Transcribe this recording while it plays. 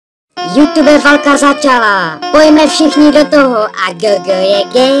YouTube válka začala, pojďme všichni do toho a GoGo je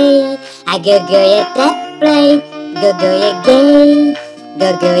gay, a GoGo je teplej, GoGo je gay,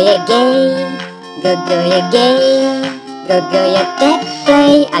 GoGo je gay, GoGo je gay, GoGo je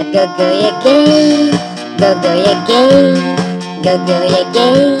teplej a GoGo je gay, GoGo je gay, GoGo je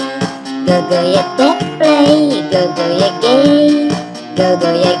gay, GoGo je teplej, GoGo je gay, GoGo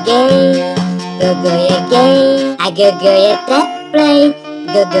je gay, GoGo je gay, a GoGo je teplej.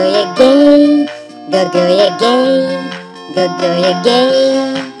 GoGo je gay, GoGo je gay, GoGo je gay,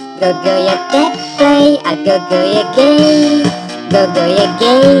 GoGo je teplej a GoGo je gay, GoGo je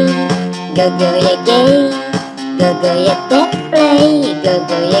gay, GoGo je gay, GoGo je teplej,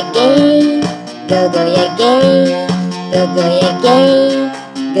 GoGo je gay, GoGo je gay, GoGo je gay,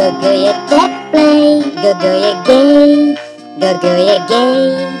 GoGo je teplej, GoGo je gay, GoGo je gay,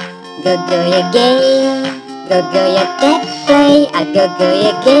 GoGo je gay, GoGo je teplej a GoGo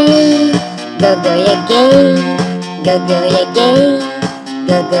je gay, GoGo je gay, GoGo je gay,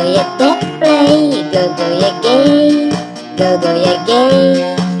 GoGo je teplej, GoGo je gay, GoGo je gay,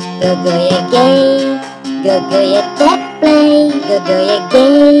 GoGo je gay, GoGo je teplej, GoGo je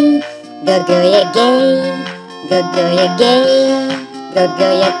gay, GoGo je gay, GoGo je gay, GoGo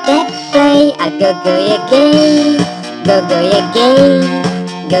je teplej a GoGo je gay, GoGo je gay,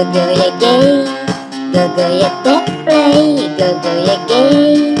 GoGo je gay, GoGo je teplej, GoGo je gay,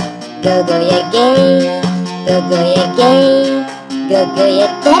 GoGo je gay, GoGo je gay, GoGo je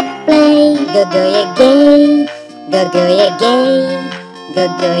teplej, GoGo je gay, GoGo je gay,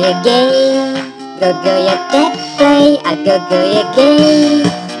 GoGo je gay, GoGo je teplej a GoGo je gay,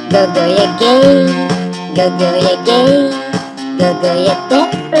 GoGo je gay, GoGo je gay, GoGo je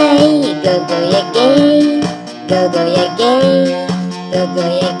teplej, GoGo je gay, GoGo je gay, GoGo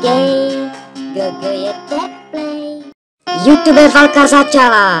je gay, GoGo je teplej. YouTube válka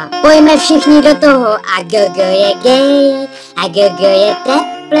začala, pojďme všichni do toho a GoGo je gay, a GoGo je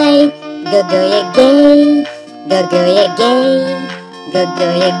teplej, GoGo je gay, GoGo je gay, GoGo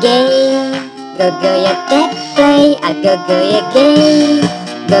je gay, GoGo je teplej a GoGo je gay,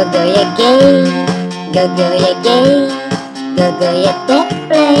 GoGo je gay, GoGo je gay, GoGo je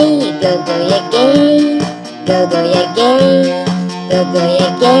teplej, GoGo je gay, GoGo je gay, GoGo je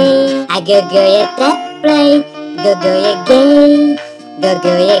gay, a GoGo je teplej, GoGo je gay,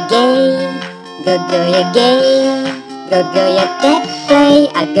 GoGo je gay, GoGo je gay, GoGo je teplej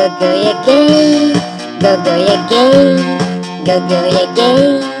a GoGo je gay, GoGo je gay, GoGo je gay,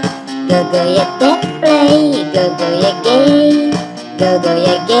 GoGo je teplej, GoGo je gay, GoGo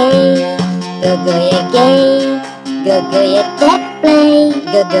je gay, GoGo je gay, GoGo je teplej,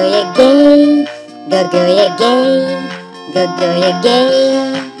 GoGo je gay, GoGo je gay, GoGo je gay,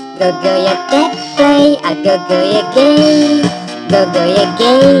 GoGo je teplej a GoGo je gay, GoGo je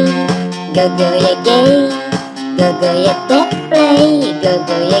gay, GoGo je gay, GoGo je teplej,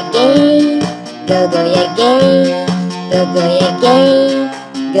 GoGo je gay, GoGo je gay, GoGo je gay,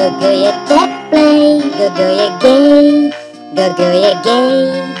 GoGo je teplej, GoGo je gay, GoGo je gay,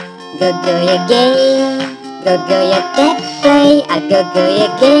 GoGo je gay, GoGo je teplej a GoGo je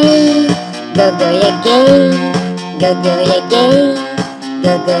gay, GoGo je gay, GoGo je gay,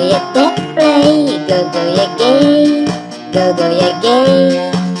 GoGo je teplej, GoGo je gay, GoGo je gay,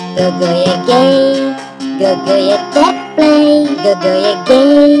 GoGo je gay, GoGo je teplej, GoGo je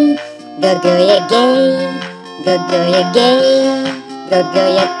gay, GoGo je gay, GoGo je gay, GoGo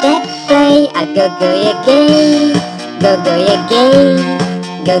je teplej a GoGo je gay, GoGo je gay,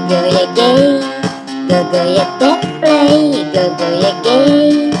 GoGo je gay, GoGo je teplej, GoGo je gay,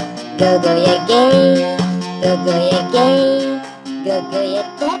 GoGo je gay, GoGo je gay, GoGo je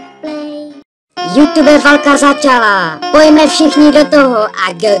teplej. YouTube válka začala, pojďme všichni do toho a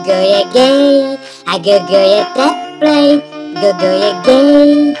GoGo je gay, a GoGo je teplej, GoGo je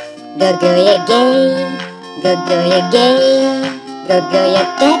gay, GoGo je gay, GoGo je gay, GoGo je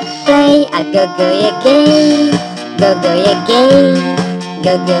teplej a GoGo je gay, GoGo je gay,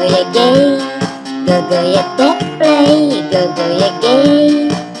 GoGo je gay, GoGo je teplej, GoGo je gay,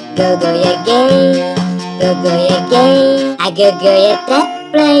 GoGo je gay, GoGo je gay, a GoGo je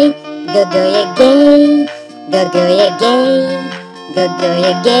teplej, GoGo je gay, GoGo je gay, GoGo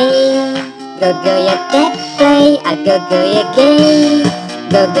je gay, GoGo je teplej a GoGo je gay,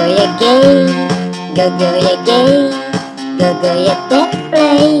 GoGo je gay, GoGo je gay, GoGo je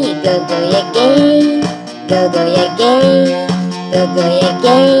teplej, GoGo je gay, GoGo je gay, GoGo je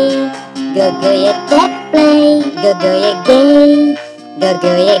gay, GoGo je teplej, GoGo je gay,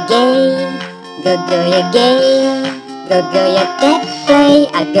 GoGo je gay, GoGo je gay, GoGo je teplej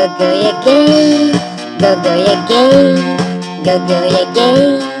a GoGo je gay, GoGo je gay, GoGo je gay,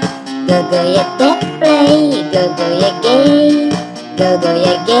 GoGo je teplej, GoGo je gay, GoGo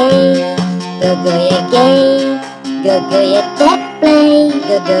je gay, GoGo je gay, GoGo je teplej,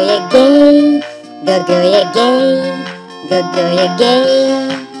 GoGo je gay, GoGo je gay, GoGo je gay,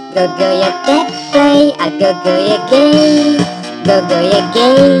 GoGo je teplej a GoGo je gay, GoGo je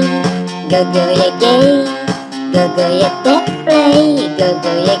gay, GoGo je gay, GoGo je teplej,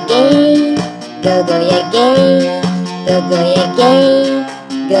 GoGo je gay, GoGo je gay, GoGo je gay,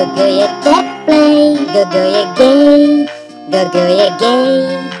 GoGo je teplej, GoGo je gay, GoGo je gay,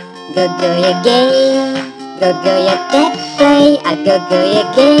 GoGo je gay, GoGo je teplej a GoGo je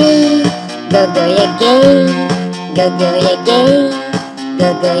gay, GoGo je gay, GoGo je gay,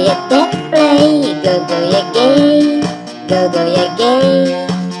 GoGo je teplej, GoGo je gay, GoGo je gay,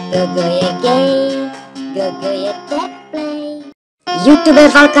 GoGo je gay, GoGo je teplej. YouTube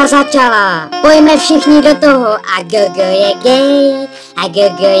válka začala, pojďme všichni do toho a GoGo je gay, a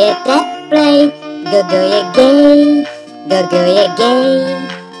GoGo je teplej, GoGo je gay, GoGo je gay,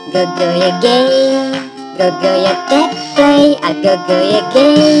 GoGo je gay, GoGo je teplej a GoGo je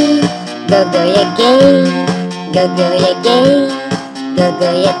gay, GoGo je gay, GoGo je gay, GoGo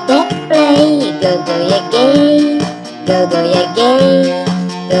je teplej, GoGo je gay, GoGo je gay,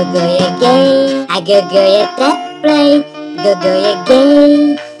 GoGo je gay, a GoGo je teplej, GoGo je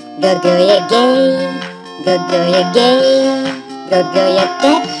gay, GoGo je gay, GoGo je gay, GoGo je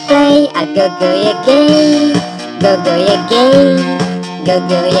teplej a GoGo je gay, GoGo je gay,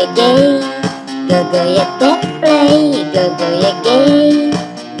 GoGo je gay, GoGo je teplej, GoGo je gay,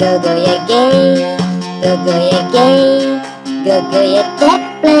 GoGo je gay, GoGo je gay, GoGo je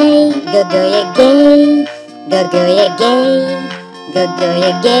teplej, GoGo je gay, GoGo je gay, GoGo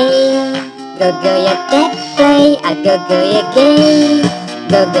je gay, GoGo je teplej a GoGo je gay,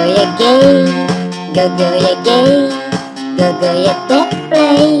 GoGo je gay, GoGo je gay, GoGo je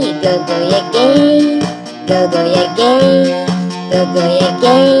teplej, GoGo je gay, GoGo je gay, GoGo je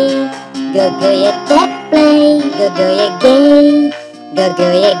gay, GoGo je teplej, GoGo je gay, GoGo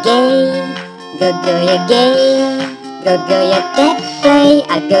je gay, GoGo je gay, GoGo je teplej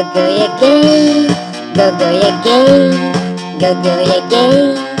a GoGo je gay, GoGo je gay, GoGo je gay,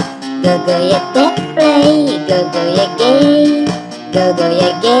 GoGo je teplej, GoGo je gay, GoGo je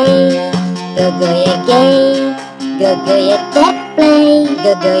gay, GoGo je gay, GoGo je teplej,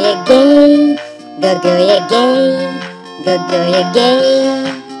 GoGo je gay, GoGo je gay, GoGo je gay,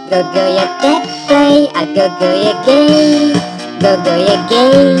 GoGo je teplej a GoGo je gay, GoGo je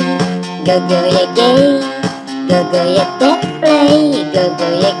gay, GoGo je gay, GoGo je teplej, GoGo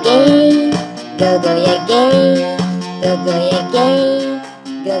je gay, GoGo je gay, GoGo je gay,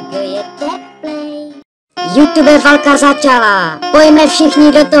 GoGo je teplej. YouTube válka začala, pojďme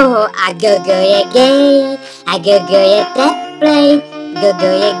všichni do toho a GoGo je gay, a GoGo je teplej, GoGo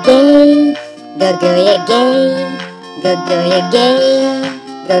je gay, GoGo je gay, GoGo je gay,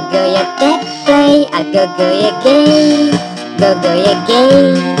 GoGo je teplej a GoGo je gay, GoGo je gay,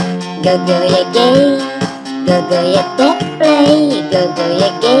 GoGo je gay, GoGo je teplej, GoGo je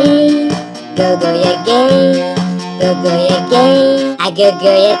gay, GoGo je gay, GoGo je gay, a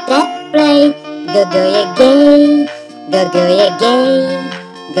GoGo je teplej, GoGo je gay, GoGo je gay,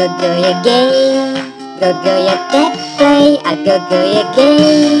 GoGo je gay, GoGo je teplej a GoGo je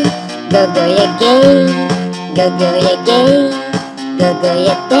gay, GoGo je gay, GoGo je gay, GoGo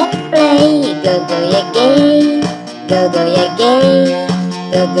je teplej, GoGo je gay, GoGo je gay,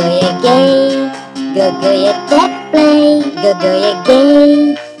 GoGo je gay, GoGo je teplej, GoGo je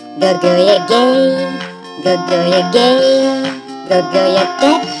gay, GoGo je gay, GoGo je gay, GoGo je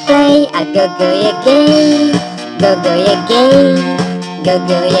teplej a GoGo je gay, GoGo je gay,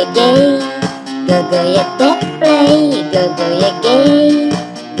 GoGo je gay, GoGo je teplej, GoGo je gay,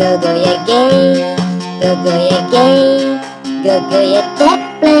 GoGo je gay, GoGo je gay, GoGo je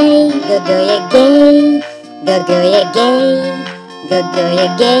teplej, GoGo je gay, GoGo je gay, GoGo je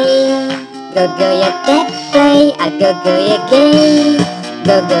gay, GoGo je teplej a GoGo je gay,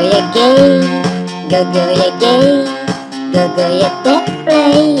 GoGo je gay, GoGo je gay, GoGo je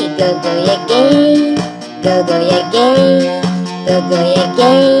teplej, GoGo je gay, GoGo je gay, GoGo je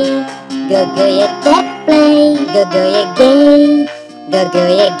gay, GoGo je teplej, GoGo je gay, GoGo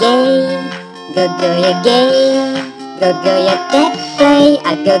je gay, GoGo je gay, GoGo je teplej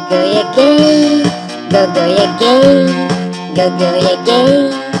a GoGo je gay, GoGo je gay, GoGo je gay,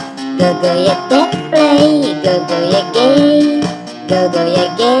 GoGo je teplej, GoGo je gay, GoGo je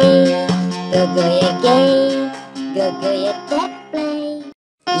gay, GoGo je gay, GoGo je teplej.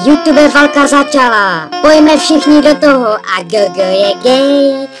 YouTube válka začala, pojďme všichni do toho a GoGo je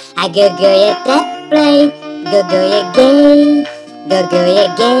gay, a GoGo je teplej, GoGo je gay, GoGo je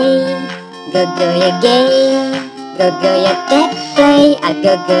gay, GoGo je gay, GoGo je teplej a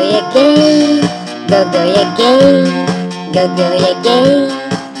GoGo je gay, GoGo je gay, GoGo je gay,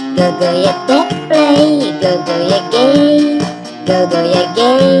 GoGo je teplej, GoGo je gay, GoGo je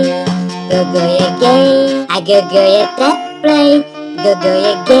gay, GoGo je gay a GoGo je teplej, GoGo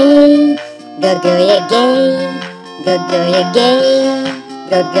je gay, GoGo je gay, GoGo je gay,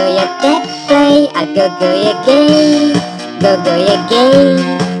 GoGo je teplej a GoGo je gay, GoGo je gay,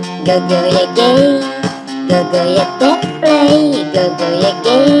 GoGo je gay, GoGo je teplej, GoGo je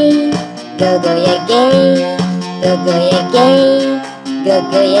gay, GoGo je gay, GoGo je gay,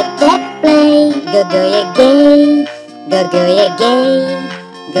 GoGo je teplej, GoGo je gay, GoGo je gay,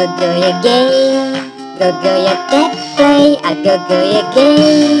 GoGo je gay, GoGo je teplej a GoGo je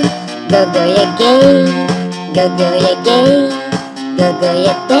gay, GoGo je gay, GoGo je gay, GoGo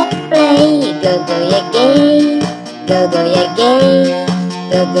je teplej, GoGo je gay, GoGo je gay,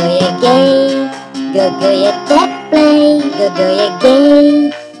 GoGo je gay, GoGo je teplej, GoGo je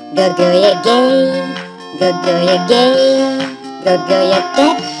gay, GoGo je gay, GoGo je gay, GoGo je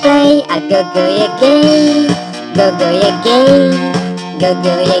teplej a GoGo je gay, GoGo je gay,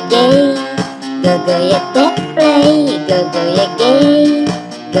 GoGo je gay, GoGo je teplej, GoGo je gay,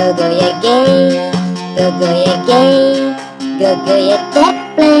 GoGo je gay, GoGo je gay, GoGo je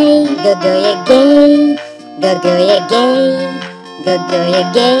teplej, GoGo je gay, GoGo je gay, GoGo je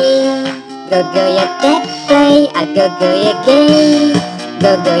gay, GoGo je teplej a GoGo je gay,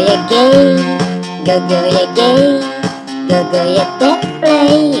 GoGo je gay, GoGo je gay, GoGo je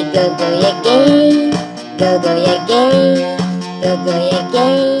teplej, GoGo je gay, GoGo je gay, GoGo je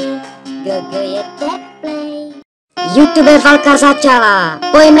gay, GoGo je teplej. YouTube válka začala,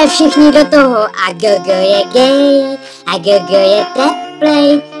 pojďme všichni do toho a GoGo je gay, a GoGo je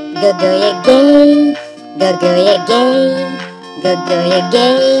teplej, GoGo je gay, GoGo je gay, GoGo je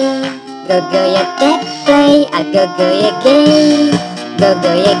gay, GoGo je teplej a GoGo je gay,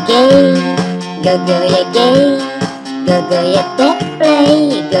 GoGo je gay, GoGo je gay, GoGo je teplej,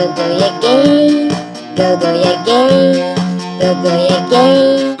 GoGo je gay, GoGo je gay, GoGo je gay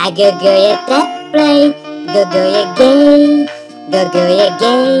a GoGo je teplej, GoGo je gay, GoGo je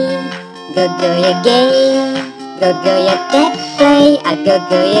gay, GoGo je gay, GoGo je teplej a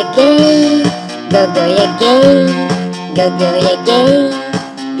GoGo je gay, GoGo je gay, GoGo je gay,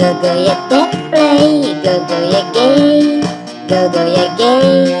 GoGo je teplej, GoGo je gay, GoGo je gay,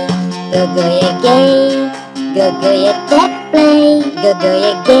 GoGo je gay, GoGo je teplej, GoGo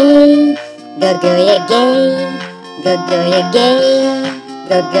je gay, GoGo je gay, GoGo je gay,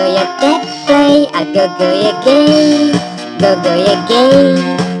 GoGo je teplej a GoGo je gay, GoGo je gay,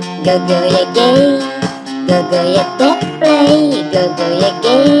 GoGo je gay, GoGo je teplej, GoGo je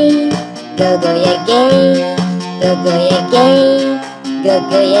gay, GoGo je gay, GoGo je gay,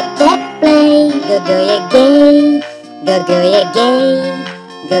 GoGo je teplej, GoGo je gay, GoGo je gay,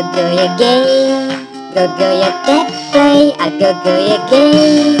 GoGo je gay, GoGo je teplej a GoGo je gay,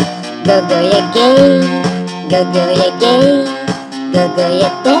 GoGo je gay, GoGo je gay, GoGo je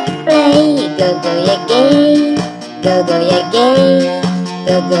teplej, GoGo je gay, GoGo je gay,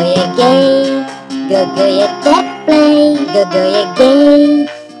 GoGo je gay, GoGo je teplej, GoGo je gay,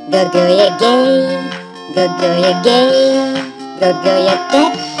 GoGo je gay, GoGo je gay, GoGo je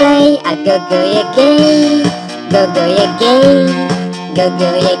teplej a GoGo je gay, GoGo je gay, GoGo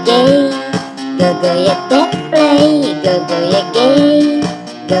je gay, GoGo je teplej, GoGo je gay,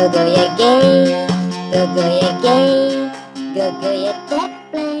 GoGo je gay, GoGo je gay, GoGo je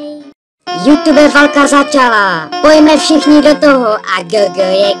teplej. YouTube válka začala, pojďme všichni do toho a GoGo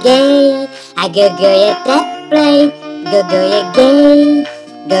je gay, a GoGo je teplej, GoGo je gay,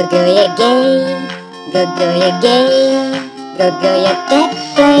 GoGo je gay, GoGo je gay, GoGo je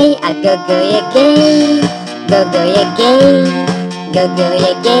teplej a GoGo je gay, GoGo je gay, GoGo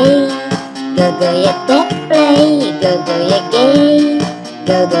je gay, GoGo je teplej, GoGo je gay,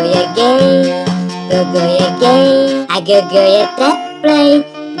 GoGo je gay, GoGo je gay a GoGo je teplej,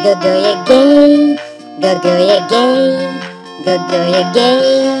 GoGo je gay, GoGo je gay, GoGo je gay,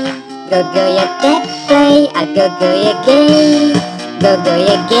 GoGo je teplej a GoGo je gay, GoGo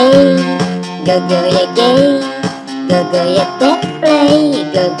je gay, GoGo je gay, GoGo je teplej,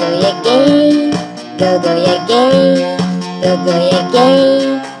 GoGo je gay, GoGo je gay, GoGo je gay,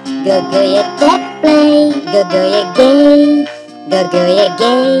 GoGo je teplej, GoGo je gay, GoGo je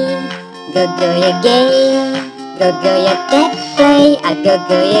gay, GoGo je gay, GoGo je teplej a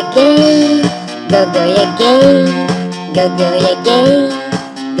GoGo je gay, GoGo je gay, GoGo je gay,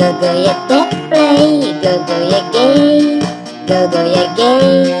 GoGo je teplej, GoGo je gay, GoGo je gay,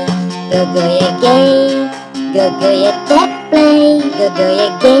 GoGo je gay, GoGo je teplej. teplej, GoGo je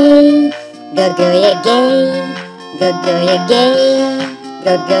gay, GoGo je gay, GoGo je gay,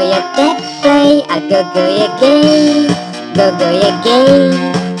 GoGo je teplej a GoGo je gay, GoGo je gay,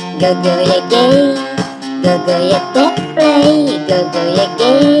 GoGo je gay, GoGo je teplej, GoGo je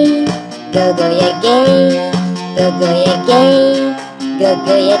gay, GoGo je gay, GoGo je gay,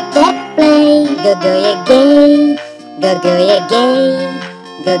 GoGo je teplej, GoGo je gay, GoGo je gay,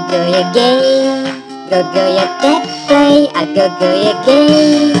 GoGo je gay, GoGo je teplej a GoGo je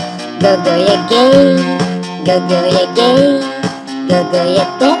gay, GoGo je gay, GoGo je gay, GoGo je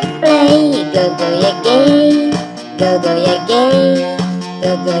teplej, GoGo je gay, GoGo je gay,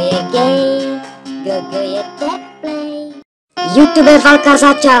 GoGo je gay, GoGo je teplej. YouTube válka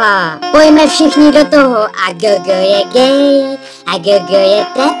začala, pojďme všichni do toho a GoGo je gay, a GoGo je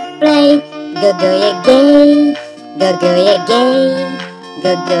teplej, GoGo je gay, GoGo je gay,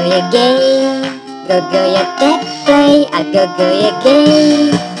 GoGo je gay, GoGo je teplej a GoGo je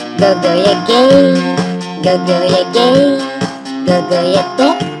gay, GoGo je gay, GoGo je gay, GoGo je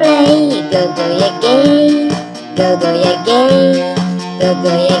teplej, GoGo je gay, GoGo je gay,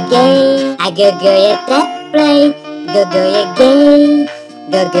 GoGo je gay, a GoGo je teplej, GoGo je gay,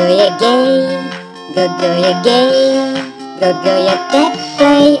 GoGo je gay, GoGo je gay, GoGo je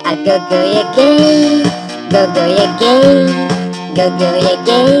teplej a GoGo je gay, GoGo je gay, GoGo je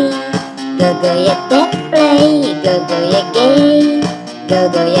gay, GoGo je teplej, GoGo je gay,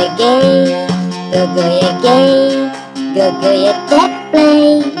 GoGo je gay, GoGo je gay, GoGo je teplej,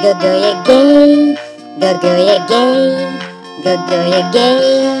 GoGo je gay, GoGo je gay, GoGo je gay,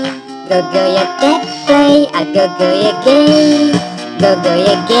 GoGo je teplej a GoGo je gay, GoGo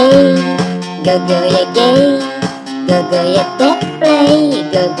je gay, GoGo je gay, GoGo je teplej,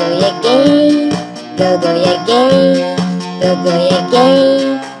 GoGo je gay, GoGo je gay, GoGo je gay,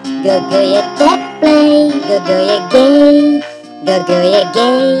 GoGo je teplej, GoGo je gay, GoGo je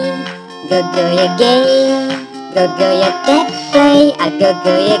gay, GoGo je gay, GoGo je teplej a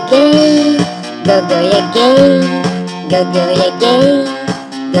GoGo je gay, GoGo je gay, GoGo je gay,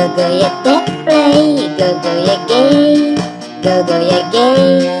 GoGo je teplej, GoGo je gay, GoGo je gay,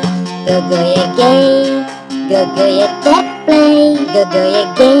 GoGo je gay, GoGo je teplej, GoGo je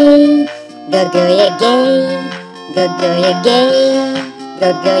gay, GoGo je gay, GoGo je gay,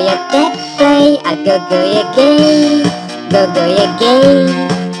 GoGo je teplej a GoGo je gay, GoGo je gay,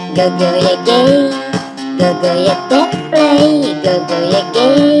 GoGo je gay, GoGo je teplej, GoGo je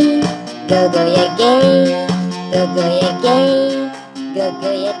gay, GoGo je gay, GoGo je gay,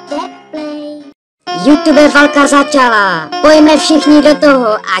 GoGo je teplej. YouTube válka začala, pojďme všichni do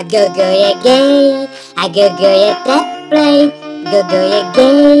toho a GoGo je gay, a GoGo je teplej, GoGo je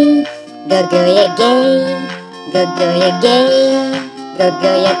gay, GoGo je gay, GoGo je gay,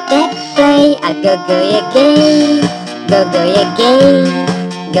 GoGo je teplej a GoGo je gay, GoGo je gay,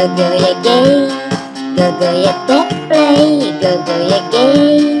 GoGo je gay, GoGo je teplej, GoGo je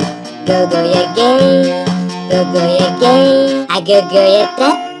gay, GoGo je gay, GoGo je gay, a GoGo je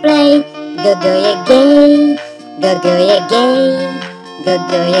teplej, GoGo je gay, GoGo je gay,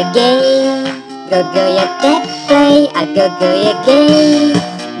 GoGo je gay, GoGo je teplej a GoGo je gay,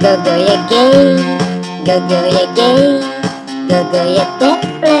 GoGo je gay, GoGo je gay, GoGo je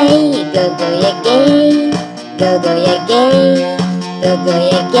teplej, GoGo je gay, GoGo je gay, GoGo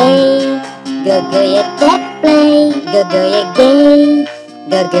je gay, GoGo je teplej, GoGo je gay,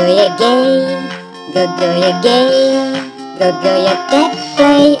 GoGo je gay, GoGo je gay, GoGo je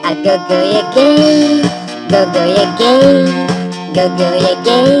teplej a GoGo je gay, GoGo je gay, GoGo je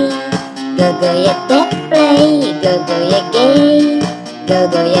gay, GoGo je teplej, GoGo je gay,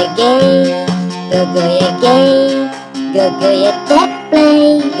 GoGo je gay, GoGo je gay, GoGo je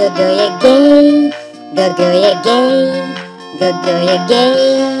teplej, GoGo je gay, GoGo je gay, GoGo je gay,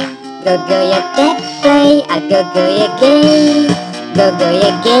 GoGo je teplej a GoGo je gay, GoGo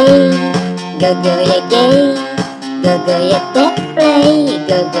je gay, GoGo je gay, GoGo je teplej,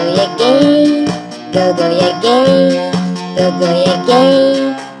 GoGo je gay, GoGo je gay, GoGo je gay,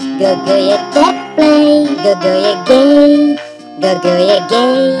 GoGo je teplej, GoGo je gay, GoGo je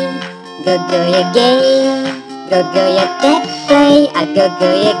gay, GoGo je gay, GoGo je teplej a GoGo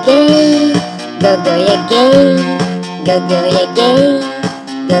je gay, GoGo je gay, GoGo je gay,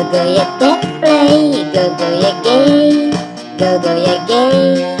 GoGo je teplej, GoGo je gay, GoGo je gay,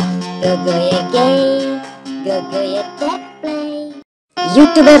 GoGo je gay, GoGo je teplej.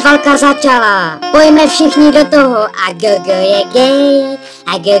 YouTube válka začala, pojďme všichni do toho a GoGo je gay,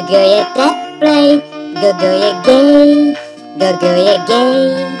 a GoGo je teplej, GoGo je gay, GoGo je gay,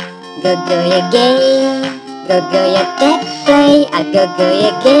 GoGo je gay, GoGo je teplej a GoGo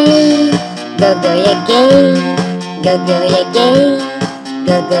je gay, GoGo je gay, GoGo je gay,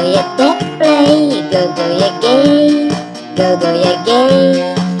 GoGo je teplej, GoGo je gay, GoGo je gay,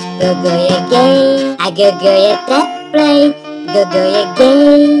 GoGo je gay, a GoGo je teplej, GoGo je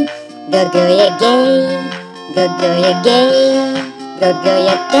gay, GoGo je gay, GoGo je gay, GoGo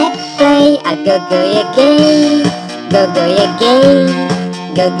je teplej, a GoGo je gay, GoGo je gay,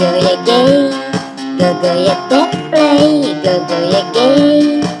 GoGo je gay, GoGo je teplej, GoGo je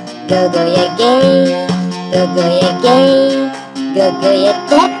gay, GoGo je gay, GoGo je gay, GoGo je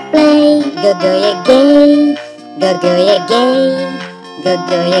teplej, GoGo je gay, GoGo je gay,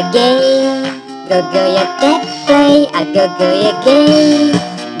 GoGo je gay, GoGo je teplej, a GoGo je gay,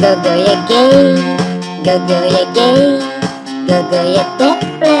 GoGo je gay, GoGo je gay, GoGo je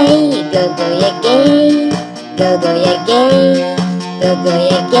teplej, GoGo je gay, GoGo je gay, GoGo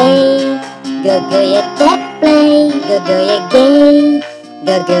je gay, GoGo je teplej, GoGo je gay,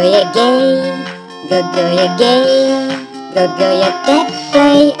 GoGo je gay, GoGo je gay, GoGo je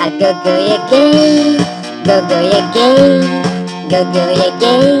teplej, a GoGo je gay, GoGo je gay, GoGo je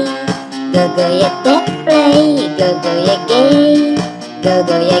gay, GoGo je teplej, GoGo je gay,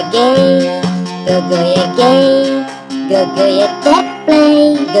 GoGo je gay, GoGo je gay, GoGo je teplej,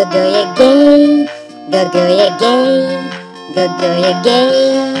 GoGo je gay, GoGo je gay, GoGo je gay,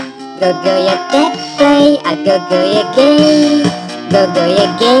 GoGo je teplej, a GoGo je gay, GoGo je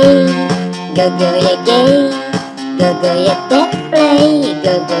gay, GoGo je gay, GoGo je teplej,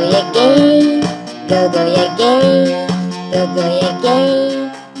 GoGo je gay, GoGo je gay, GoGo je gay,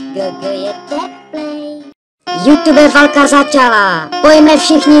 GoGo je teplej. YouTube válka začala, pojďme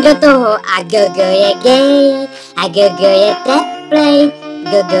všichni do toho a GoGo je gay, a GoGo je teplej,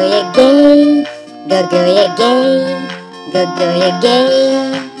 GoGo je gay, GoGo je gay, GoGo je gay,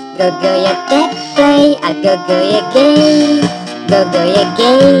 GoGo je teplej, a GoGo je gay, GoGo je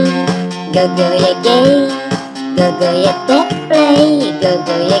gay, GoGo je gay, GoGo je teplej,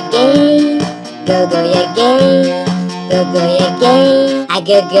 GoGo je gay, GoGo je gay, GoGo je gay, a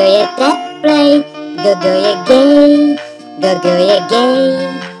GoGo je teplej, GoGo je gay, GoGo je gay,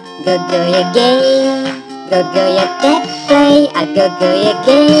 GoGo je gay, GoGo je teplej, a GoGo je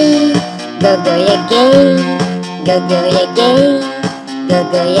gay, GoGo je gay, GoGo je gay,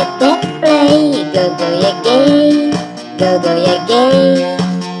 GoGo je teplej, GoGo je gay, GoGo je gay,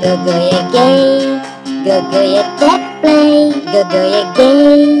 GoGo je gay, GoGo je teplej, GoGo je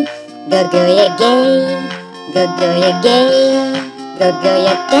gay, GoGo je gay, GoGo je gay, GoGo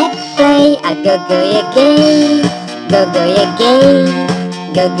je teplej, a GoGo je gay, GoGo je gay,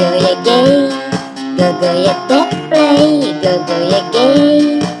 GoGo je gay, GoGo je teplej, GoGo je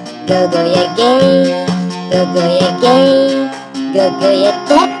gay, GoGo je gay, GoGo je gay, GoGo je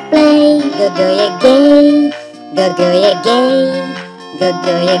teplej, GoGo je gay, GoGo je gay,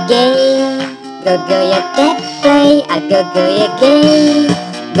 GoGo je gay, GoGo je teplej, a GoGo je gay,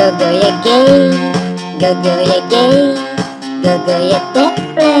 GoGo je gay, GoGo je gay, GoGo je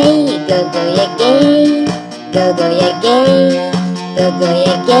teplej, GoGo je gay, GoGo je gay, GoGo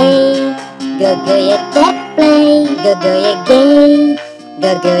je gay, GoGo je teplej, GoGo je gay,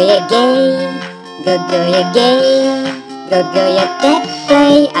 GoGo je gay, GoGo je gay, GoGo je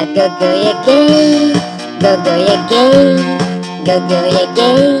teplej, a GoGo je gay, GoGo je gay, GoGo je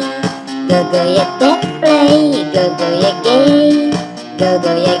gay, GoGo je teplej, GoGo je gay,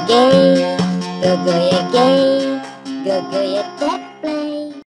 GoGo je gay, GoGo je gay, GoGo je teplej.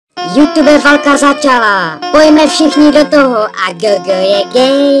 YouTube válka začala, pojďme všichni do toho a GoGo je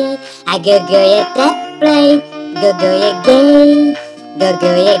gay, a GoGo je teplej, GoGo je gay,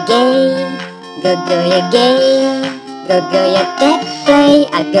 GoGo je gay, GoGo je gay, GoGo je teplej,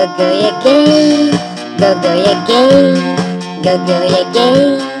 a GoGo je gay, GoGo je gay, GoGo je gay,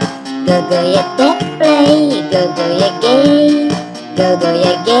 GoGo je teplej, GoGo je gay, GoGo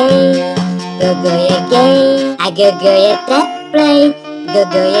je gay, GoGo je gay, a GoGo je teplej,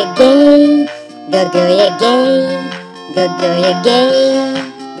 GoGo je gay, GoGo je gay, GoGo je gay,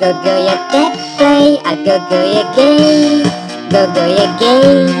 GoGo je teplej, a GoGo je gay, GoGo je gay,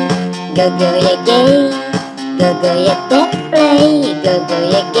 GoGo je gay, GoGo je teplej, GoGo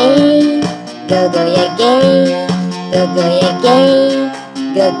je gay, GoGo je gay, GoGo je gay,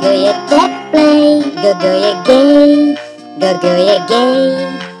 GoGo je teplej, GoGo je gay, GoGo je gay,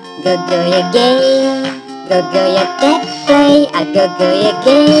 GoGo je gay, GoGo je teplej, a GoGo je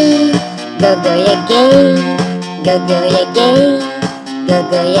gay, GoGo je gay, GoGo je gay,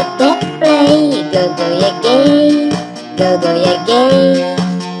 GoGo je teplej, GoGo je gay, GoGo je gay,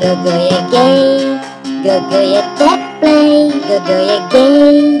 GoGo je gay, GoGo je teplej, GoGo je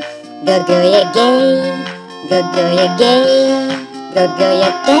gay, GoGo je gay, GoGo je gay, GoGo je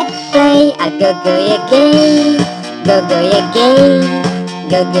teplej, a GoGo je gay, GoGo je gay,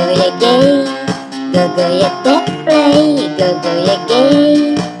 GoGo je gay, GoGo je teplej, GoGo je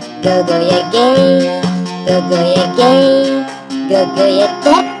gay, GoGo je gay, GoGo je gay, GoGo je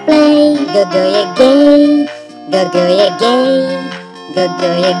teplej, GoGo je gay, GoGo je gay, GoGo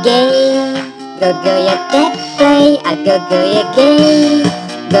je gay, GoGo je teplej a GoGo je gay,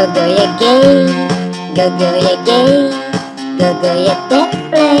 GoGo je gay, GoGo je gay, GoGo je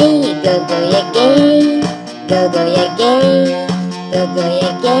teplej, GoGo je gay, GoGo je gay, GoGo je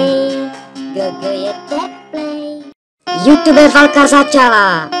gay, GoGo je teplej. YouTube válka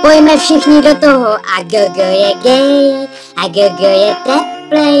začala, pojďme všichni do toho a GoGo je gay, a GoGo je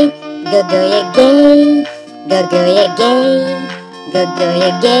teplej, GoGo je gay, GoGo je gay, GoGo je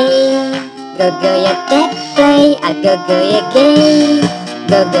gay, GoGo je teplej a GoGo je gay,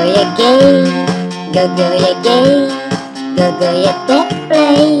 GoGo je gay, GoGo je gay, GoGo je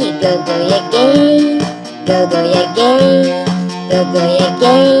teplej, GoGo je gay, GoGo je gay, GoGo je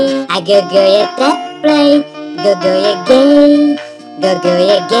gay a GoGo je teplej, GoGo je gay, GoGo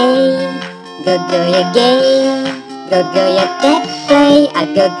je gay, GoGo je gay, GoGo je teplej a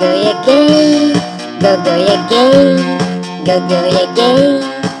GoGo je gay, GoGo je gay, GoGo je gay,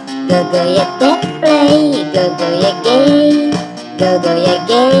 GoGo je teplej, GoGo je gay, GoGo je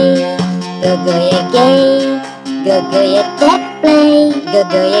gay, GoGo je gay, GoGo je teplej,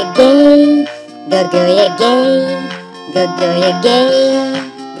 GoGo je gay, GoGo je gay, GoGo je gay,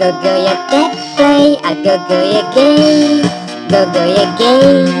 GoGo je teplej a GoGo je gay, GoGo je gay,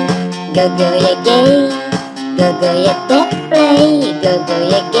 GoGo je gay, GoGo je teplej, GoGo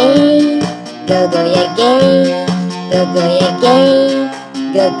je gay, GoGo je gay, GoGo je gay,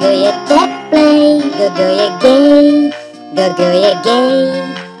 GoGo je teplej, GoGo je gay, GoGo je gay,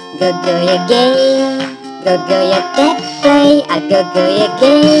 GoGo je gay, GoGo je teplej a GoGo je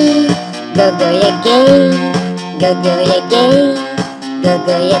gay, GoGo je gay, GoGo je gay,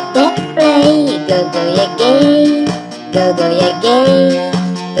 GoGo je teplej, GoGo je gay, GoGo je gay,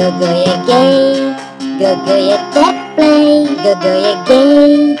 GoGo je gay, GoGo je teplej, GoGo je gay,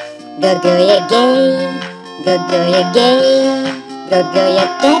 GoGo je gay, GoGo je gay, GoGo je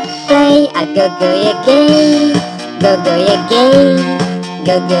teplej a GoGo je gay, GoGo je gay,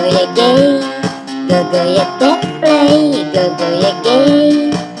 GoGo je gay, GoGo je teplej, GoGo je gay,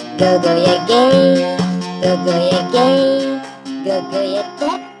 GoGo je gay, GoGo je gay, GoGo je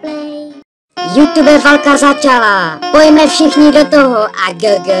teplej. YouTube válka začala, pojďme všichni do toho a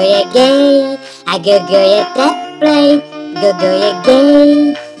GoGo je gay, a GoGo je teplej, GoGo je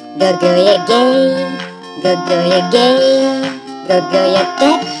gay, GoGo je gay, GoGo je gay, GoGo je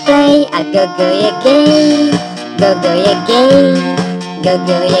teplej a GoGo je gay, GoGo je gay,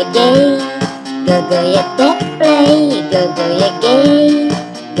 GoGo je gay, GoGo je teplej, GoGo je gay,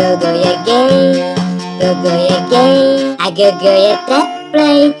 GoGo je gay, GoGo je gay a GoGo je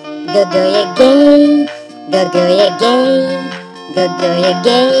teplej, GoGo je gay, GoGo je gay, GoGo je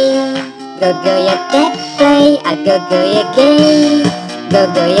gay, GoGo je teplej a GoGo je gay,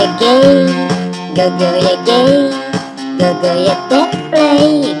 GoGo je gay, GoGo je gay, GoGo je teplej,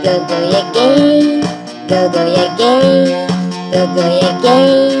 GoGo je gay, GoGo je gay, GoGo je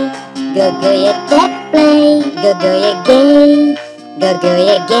gay, GoGo je teplej, GoGo je gay, GoGo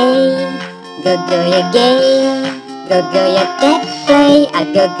je gay, GoGo je gay, GoGo je teplej a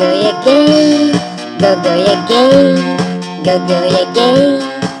GoGo je gay, GoGo je gay, GoGo je gay,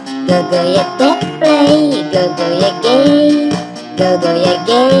 GoGo je teplej, GoGo je gay, GoGo je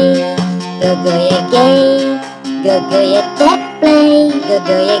gay, GoGo je gay, GoGo je teplej,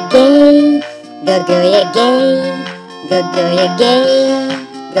 GoGo je gay, GoGo je gay, GoGo je gay,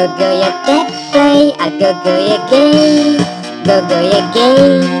 GoGo je teplej a GoGo je gay, GoGo je gay,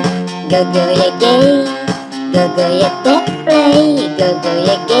 GoGo je gay, GoGo je teplej, GoGo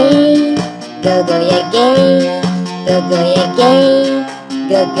je gay, GoGo je gay, GoGo je gay,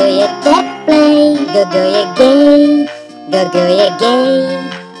 GoGo je teplej, GoGo je gay, GoGo je gay,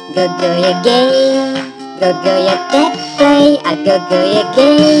 GoGo je gay, GoGo je teplej a GoGo je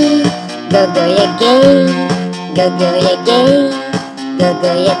gay, GoGo je gay, GoGo je gay,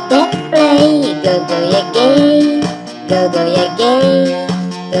 GoGo je teplej, GoGo je gay, GoGo je gay,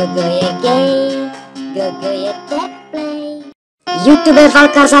 GoGo je gay, GoGo je teplej. YouTube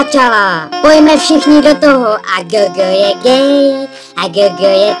válka začala, pojďme všichni do toho a GoGo je gay, a GoGo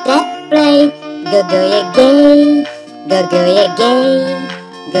je teplej, GoGo je gay, GoGo je gay,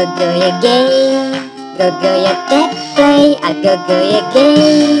 GoGo je gay, GoGo je teplej a GoGo je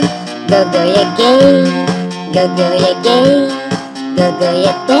gay, GoGo je gay, GoGo je gay, GoGo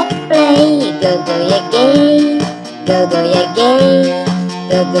je teplej, GoGo je gay, GoGo je gay,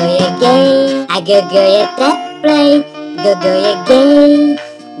 GoGo je gay a GoGo je teplej. play, GoGo je gay,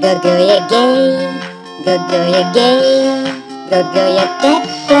 GoGo je gay, GoGo je gay, GoGo je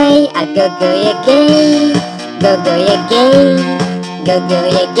play a GoGo je gay, GoGo je gay, GoGo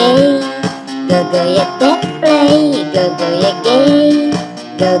je gay, GoGo je play, GoGo je gay,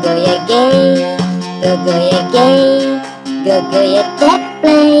 GoGo je gay, GoGo je gay, GoGo je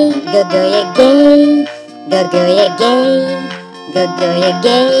play, GoGo je gay, GoGo je gay, GoGo je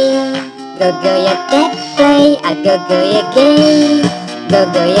gay, GoGo je play a GoGo je gay,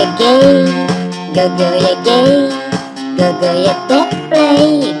 GoGo je gay, GoGo je gay, GoGo je play,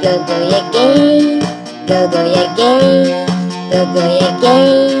 GoGo je gay, GoGo je gay, GoGo je gay,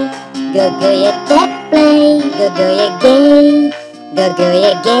 GoGo je play, GoGo je gay, GoGo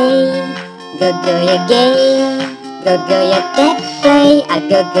je gay, GoGo je gay, GoGo je play a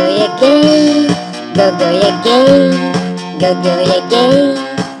GoGo je gay, GoGo je gay, GoGo je gay,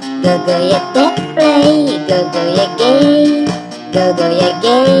 GoGo je play, GoGo je gay, GoGo je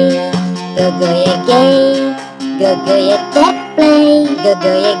gay, GoGo je gay, GoGo je play,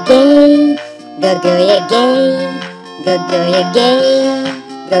 GoGo je gay, GoGo je gay, GoGo je gay,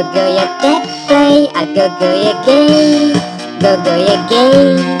 GoGo je play a GoGo je gay, GoGo je gay,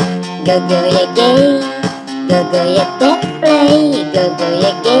 GoGo je gay, GoGo je play, GoGo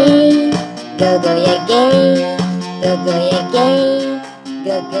je gay, GoGo je gay, GoGo je gay,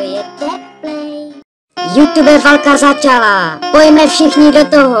 GoGo je play. YouTube válka začala, pojďme všichni do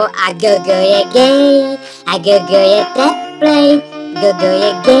toho a GoGo je gay, a GoGo je play, GoGo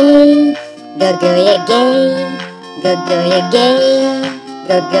je gay, GoGo je gay, GoGo je gay,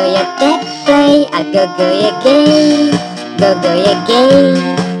 GoGo je play a GoGo je gay, GoGo je gay,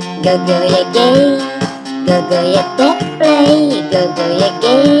 GoGo je gay, GoGo je play, GoGo je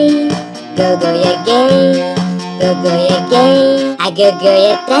gay, GoGo je gay, GoGo je gay, a GoGo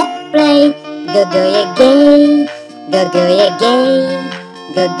je play, GoGo je gay, GoGo je gay,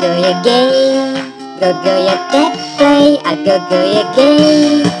 GoGo je gay, GoGo je play a GoGo je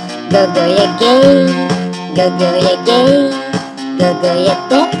gay, GoGo je gay, GoGo je gay, GoGo je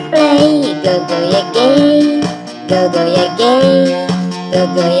play, GoGo je gay, GoGo je gay,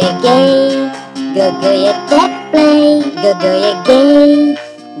 GoGo je gay, GoGo je play, GoGo je gay,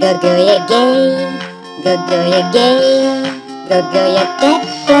 GoGo je gay, GoGo je gay, GoGo je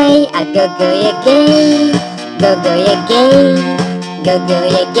play a GoGo je gay, GoGo je gay, GoGo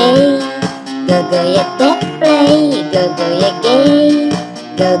je gay, GoGo je play, GoGo je gay,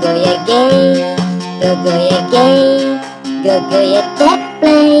 GoGo je gay, GoGo je gay, GoGo je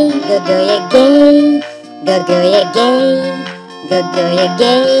play, GoGo je gay, GoGo je gay, GoGo je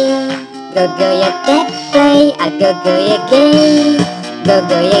gay, GoGo je play a GoGo je gay,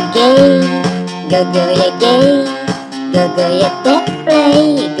 GoGo je gay, GoGo je gay, GoGo je play,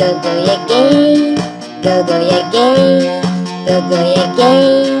 GoGo je gay, GoGo je gay, GoGo je gay,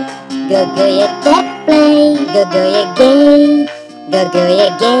 GoGo je play, GoGo je gay, GoGo je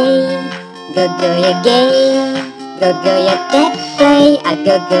gay, GoGo je gay, GoGo je play a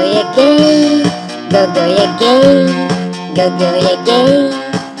GoGo je gay, GoGo je gay, GoGo je gay,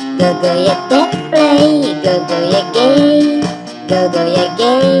 GoGo je play, GoGo je gay, GoGo je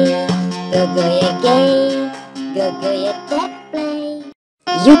gay, GoGo je gay, GoGo je play.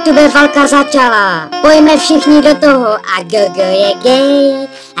 YouTube válka začala, pojďme všichni do toho a GoGo je gay,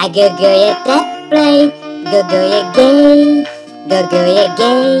 a GoGo je play, GoGo je gay, GoGo je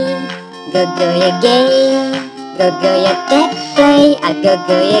gay, GoGo je gay, GoGo je play a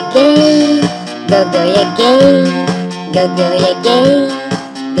GoGo je gay, GoGo je gay, GoGo je gay,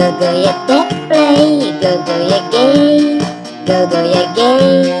 GoGo je play, GoGo je gay, GoGo je gay,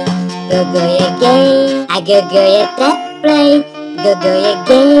 GoGo je gay, a GoGo je play, GoGo je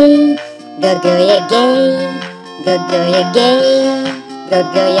gay, GoGo je gay, GoGo je gay,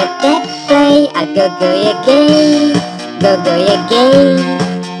 GoGo je play a GoGo je gay, GoGo je gay,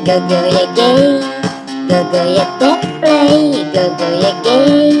 GoGo je gay, GoGo je play, GoGo je gay,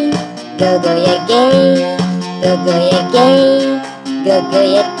 GoGo je gay, GoGo je gay, GoGo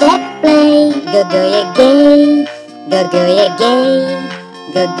je play, GoGo je gay, GoGo je gay,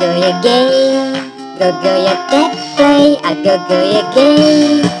 GoGo je gay, GoGo je play a GoGo je gay,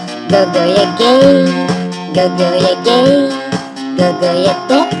 GoGo je gay, GoGo je gay, GoGo je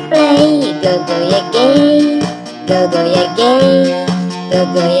play, GoGo je gay, GoGo je gay,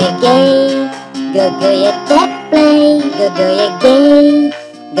 GoGo je gay, GoGo je play, GoGo je gay,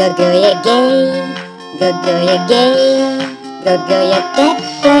 GoGo je gay, GoGo je gay, GoGo je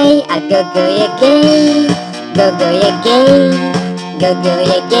play a GoGo je gay, GoGo je gay, GoGo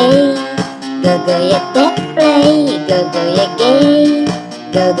je gay, GoGo je play, GoGo je gay,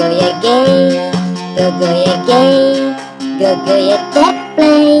 GoGo je gay, GoGo je gay, GoGo je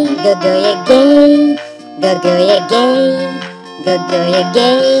teplej, GoGo je gay, GoGo je gay, GoGo je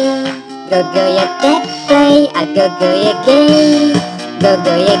gay, GoGo je teplej a GoGo je gay,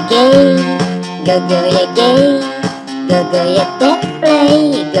 GoGo je gay, GoGo je gay, GoGo je teplej,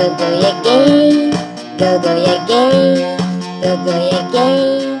 GoGo je gay, GoGo je gay, GoGo je gay,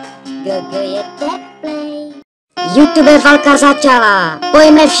 GoGo je teplej. YouTube válka začala,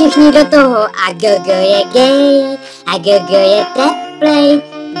 pojďme všichni do toho a GoGo je gay, a GoGo je teplej,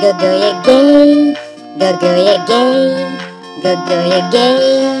 GoGo je gay, GoGo je gay, GoGo je gay,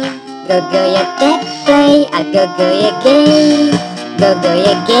 GoGo je teplej a GoGo je gay, GoGo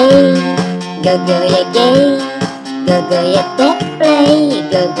je gay, GoGo je gay, GoGo je teplej,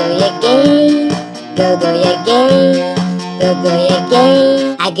 GoGo je gay, GoGo je gay, GoGo je gay,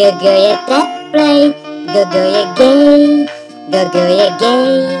 a GoGo je teplej, GoGo je gay, GoGo je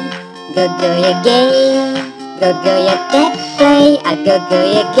gay, GoGo je gay, GoGo je teplej a GoGo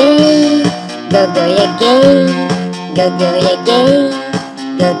je gay, GoGo je gay, GoGo je gay,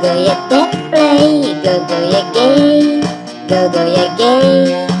 GoGo je teplej, GoGo je gay, GoGo je gay,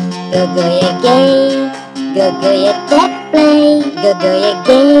 GoGo je gay, GoGo je teplej, GoGo je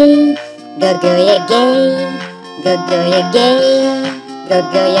gay, GoGo je gay, GoGo je gay,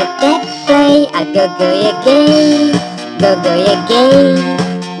 GoGo je teplej a GoGo je gay, GoGo je gay,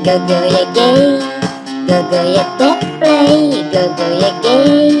 GoGo je gay, GoGo je teplej, GoGo je gay,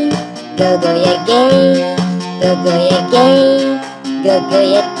 GoGo je gay, GoGo je gay, GoGo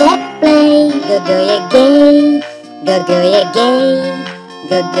je teplej, GoGo je gay, GoGo je gay,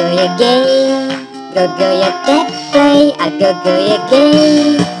 GoGo je gay, GoGo je teplej a GoGo je gay,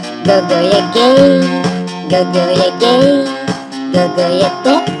 GoGo je gay, GoGo je gay, GoGo je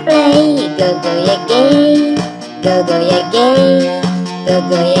teplej, GoGo je gay, GoGo je gay,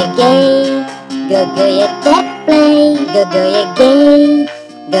 GoGo je gay, GoGo je teplej, GoGo je gay,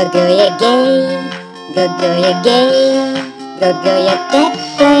 GoGo je gay, GoGo je gay, GoGo je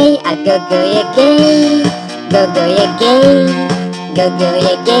teplej a GoGo je gay, GoGo je gay, GoGo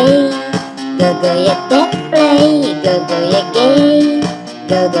je gay, GoGo je teplej, GoGo je gay,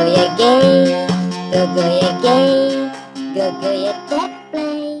 GoGo je gay, GoGo je gay, GoGo je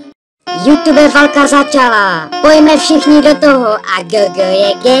teplej. YouTube válka začala, pojďme všichni do toho a GoGo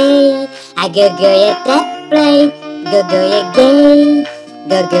je gay, a GoGo je teplej, GoGo je gay,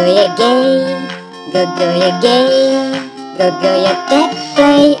 GoGo je gay, GoGo je gay, GoGo je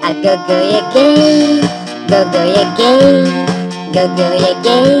teplej a GoGo je gay, GoGo je gay, GoGo je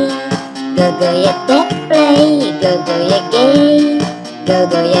gay, GoGo je teplej, GoGo je gay,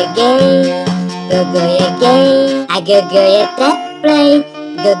 GoGo je gay, GoGo je gay, a GoGo je teplej,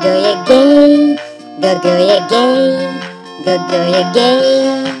 GoGo je gay, GoGo je gay, GoGo je gay,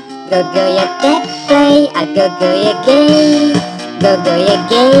 GoGo je teplej a GoGo je gay, GoGo je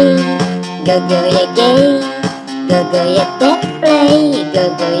gay, GoGo je gay, GoGo je teplej,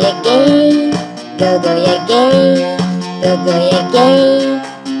 GoGo je gay, GoGo je gay, GoGo je gay,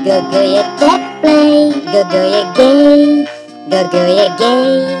 GoGo je teplej, GoGo je gay, GoGo je gay,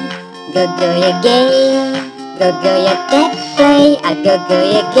 GoGo je gay, GoGo je teplej a GoGo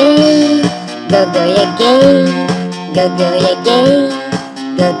je gay, GoGo je gay, GoGo je gay,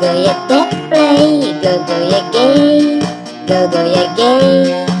 GoGo je teplej, GoGo je gay, GoGo je gay,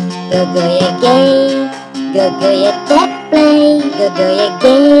 GoGo je gay, GoGo je teplej, GoGo je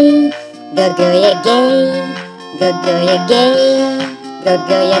gay, GoGo je gay, GoGo je gay,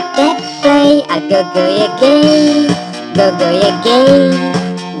 GoGo je teplej a GoGo je gay, GoGo je gay,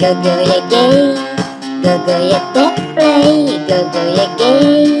 GoGo je gay, GoGo je teplej, GoGo je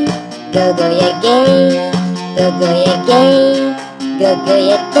gay, GoGo je gay, GoGo je gay, GoGo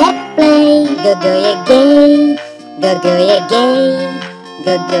je teplej, GoGo je gay, GoGo je gay,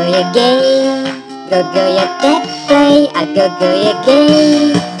 GoGo je gay, GoGo je teplej a GoGo je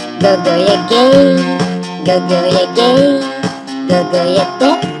gay, GoGo je gay, GoGo je gay, GoGo je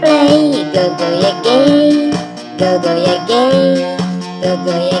teplej, GoGo je gay, GoGo je gay,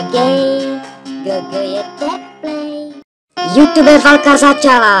 GoGo je gay, GoGo je teplej. YouTube válka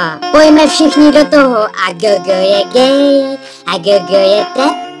začala, pojďme všichni do toho a GoGo je gay, a GoGo je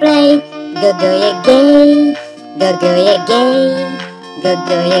teplej, GoGo je gay, GoGo je gay,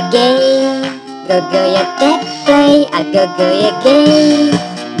 GoGo je gay, GoGo je teplej a GoGo je gay,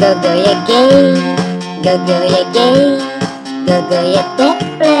 GoGo je gay, GoGo je gay, GoGo je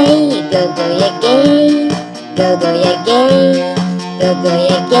teplej, GoGo je gay, GoGo je gay, GoGo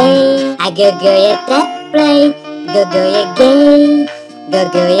je gay, a GoGo je teplej, GoGo je gay,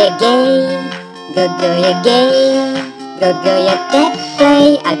 GoGo je gay, GoGo je gay, GoGo je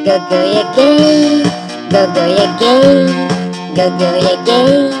teplej a GoGo je gay. GoGo je gay, GoGo je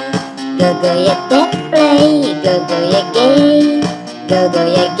gay. GoGo je teplej, GoGo je gay. GoGo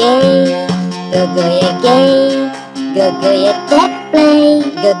je gay, GoGo je gay. GoGo je teplej,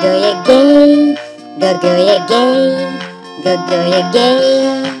 GoGo je gay. GoGo je gay, GoGo je gay.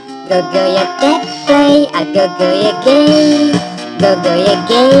 GoGo je teplej a GoGo je gay. GoGo je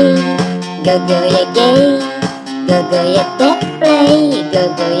gay, GoGo je gay. GoGo je teplej,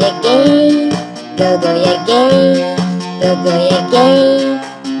 GoGo je gay. GoGo je gay, GoGo je gay.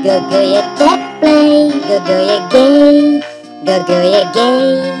 GoGo je teplej, GoGo je gay. GoGo je gay,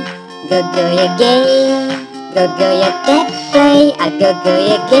 GoGo je gay. GoGo je teplej a GoGo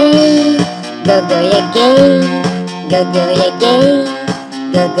je gay. GoGo je gay, GoGo je gay.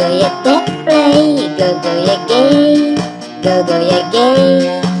 GoGo je teplej, GoGo je gay. GoGo je gay,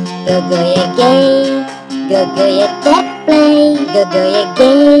 GoGo je gay. GoGo je teplej, GoGo je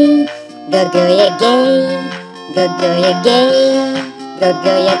gay. GoGo je gay, GoGo je gay.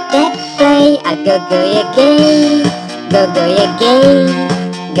 GoGo je teplej a GoGo je gay. GoGo je gay,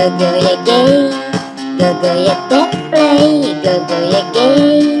 GoGo je gay. GoGo je teplej, GoGo je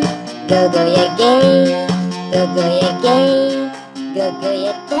gay. GoGo je gay, GoGo je gay. GoGo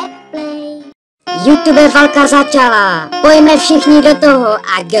je teplej. YouTube válka začala, pojďme všichni do toho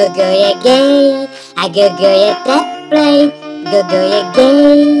a GoGo je gay. A GoGo je teplej, GoGo je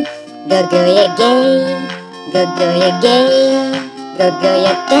gay. GoGo je gay, GoGo je gay. GoGo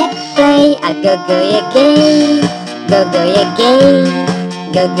je teplej a GoGo je gay. GoGo je gay,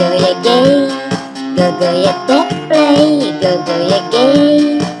 GoGo je gay. GoGo je teplej, GoGo je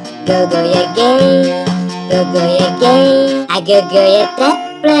gay. GoGo je gay, GoGo je gay. A GoGo je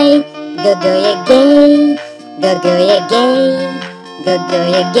teplej, GoGo je gay. GoGo je gay, GoGo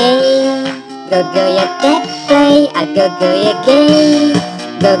je gay. GoGo je teplej a GoGo je gay.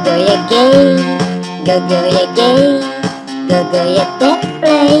 GoGo je gay, GoGo je gay. GoGo je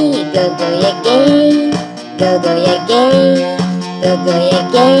teplej, GoGo je gay. GoGo je gay, GoGo je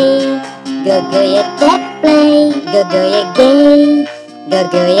gay. GoGo je teplej, GoGo je gay.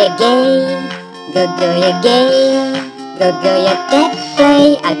 GoGo je gay, GoGo je gay. GoGo je teplej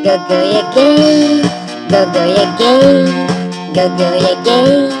a GoGo je gay. GoGo je gay, GoGo je gay.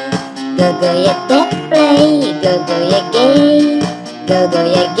 GoGo je teplej, GoGo je gay. GoGo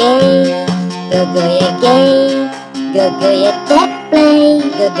je gay, GoGo je gay. GoGo je teplej,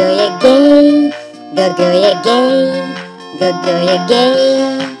 GoGo je gay. GoGo je gay, GoGo je gay.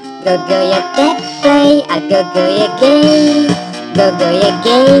 GoGo je teplej a GoGo je gay. GoGo je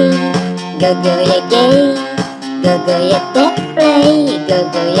gay, GoGo je gay. GoGo je teplej,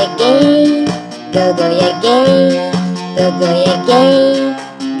 GoGo je gay. GoGo je gay, GoGo je gay.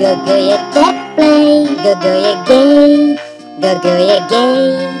 GoGo je teplej, GoGo je gay. GoGo je gay,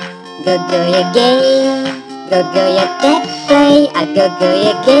 GoGo je gay. GoGo je teplej a GoGo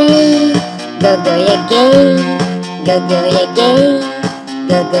je gay. GoGo je gay, GoGo je gay.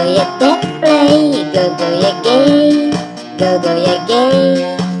 GoGo je teplej, GoGo je gay. GoGo je gay,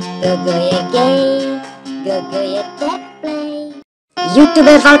 GoGo je gay. GoGo je teplej.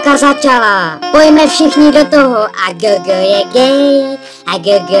 YouTube válka začala, pojďme všichni do toho a GoGo je gay. A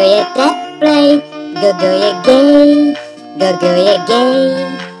GoGo je teplej, GoGo je gay. GoGo je gay,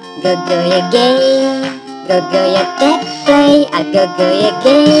 GoGo je gay. GoGo je teplej a GoGo je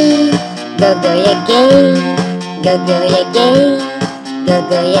gay. GoGo je gay, GoGo je gay.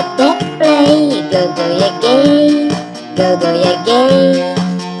 GoGo je teplej, GoGo je gay. GoGo je gay,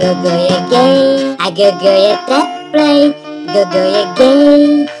 GoGo je gay. A GoGo je teplej, GoGo je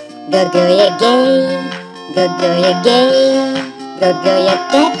gay. GoGo je gay, GoGo je gay. GoGo je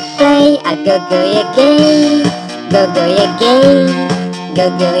teplej a GoGo je gay. GoGo je gay,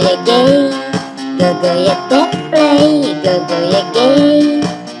 GoGo je gay. GoGo je teplej, GoGo je gay.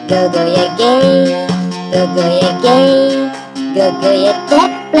 GoGo je gay, GoGo je gay. GoGo je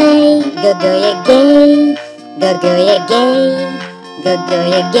teplej, GoGo je gay. GoGo je gay, GoGo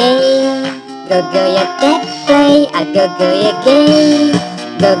je gay. GoGo je teplej a GoGo je gay.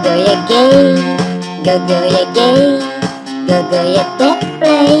 GoGo je gay, GoGo je gay. GoGo je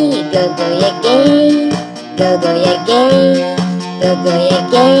teplej, GoGo je gay. GoGo je gay, GoGo je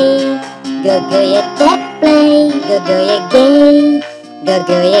gay. GoGo je teplej, GoGo je gay.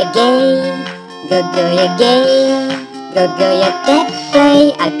 GoGo je gay, GoGo je gay. GoGo je teplej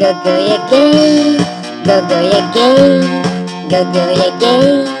a GoGo je gay. GoGo je gay, GoGo je gay.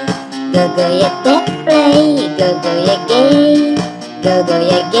 GoGo je teplej, GoGo je gay. GoGo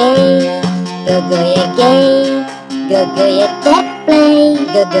je gay, GoGo je gay. GoGo je teplej,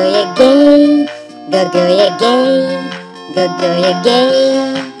 GoGo je gay. GoGo je gay, GoGo je gay,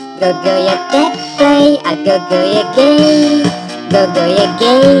 GoGo je teplej a GoGo je gay. GoGo je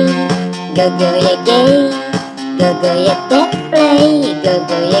gay, GoGo je gay, GoGo je teplej,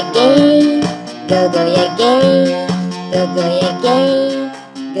 GoGo je gay, GoGo je gay, GoGo je gay,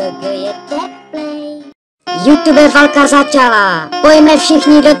 GoGo je teplej. YouTube válka začala, pojďme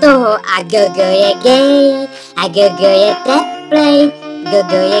všichni do toho a GoGo je gay, a GoGo je teplej,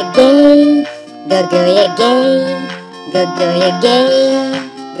 GoGo je gay, GoGo je gay, GoGo je gay,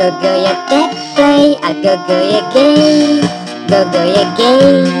 GoGo je teplej a GoGo je gay, GoGo je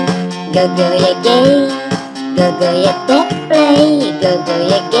gay, GoGo je gay, GoGo je teplej, GoGo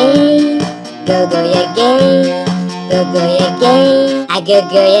je gay, GoGo je gay, GoGo je gay, a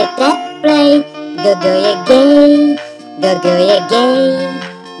GoGo je teplej, GoGo je gay, GoGo je gay,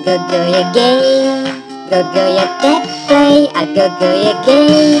 GoGo je gay, GoGo je teplej a GoGo je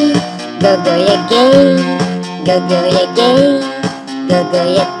gay, GoGo je gay, GoGo je gay, GoGo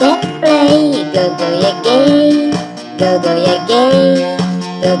je teplej, GoGo je gay, GoGo je gay,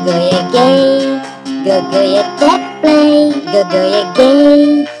 GoGo je gay, GoGo je teplej, GoGo je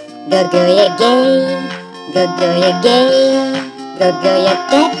gay, GoGo je gay, GoGo je gay, GoGo je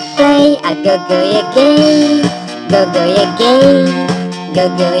teplej a GoGo je gay, GoGo je gay,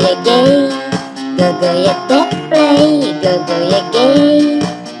 GoGo je gay, GoGo je teplej, GoGo je gay,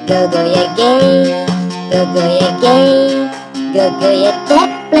 GoGo je gay, GoGo je gay, GoGo je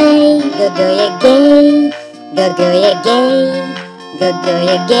teplej, GoGo je gay, GoGo je gay, GoGo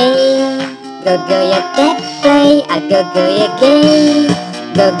je gay, GoGo je teplej a GoGo je gay,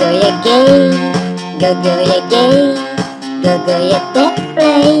 GoGo je gay, GoGo je gay, GoGo je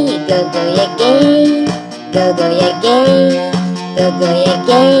teplej, GoGo je gay, GoGo je gay, GoGo je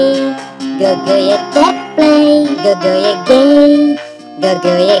gay, GoGo je teplej, GoGo je gay,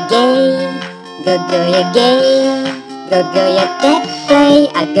 GoGo je gay, GoGo je gay, GoGo je teplej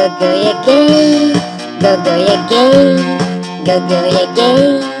a GoGo je gay, GoGo je gay, GoGo je gay,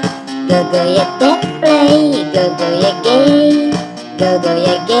 GoGo je teplej, GoGo je gay, GoGo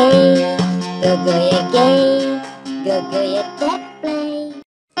je gay, GoGo je gay, GoGo je teplej.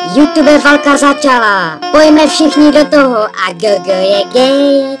 YouTube válka začala, pojďme všichni do toho a GoGo je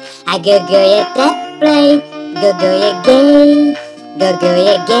gay, a GoGo je teplej, GoGo je gay, GoGo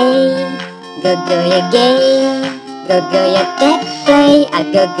je gay, GoGo je gay, GoGo je teplej a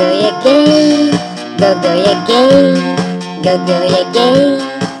GoGo je gay, GoGo je gay, GoGo je gay,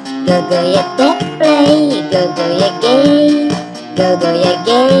 GoGo je teplej, GoGo je gay, GoGo je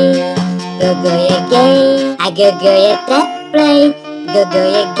gay, GoGo je gay, a GoGo je teplej, GoGo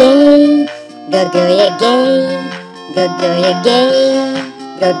je gay, GoGo je gay, GoGo je gay,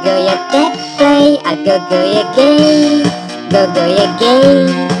 GoGo je teplej a GoGo je gay, GoGo je gay,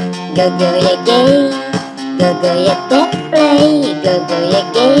 GoGo je gay, GoGo je teplej, GoGo je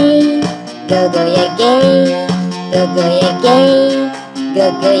gay, GoGo je gay, GoGo je gay,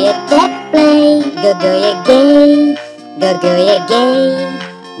 GoGo je teplej, GoGo je gay, GoGo je gay,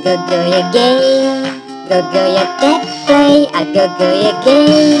 GoGo je gay, GoGo je teplej a GoGo je gay,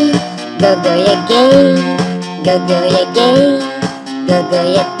 GoGo je gay, GoGo je gay, GoGo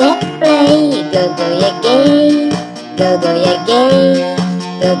je teplej, GoGo je gay, GoGo je gay,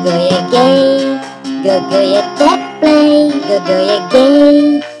 GoGo je gay, GoGo je teplej, GoGo je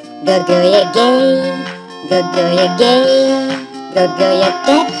gay, GoGo je gay, GoGo je gay, GoGo je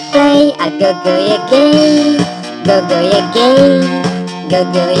teplej a GoGo je gay, GoGo je gay,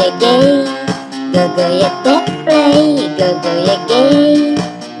 GoGo je gay, GoGo je teplej, GoGo je gay,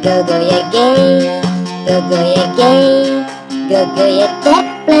 GoGo je gay, GoGo je gay, GoGo je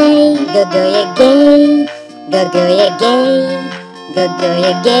teplej, GoGo je gay, GoGo je gay, GoGo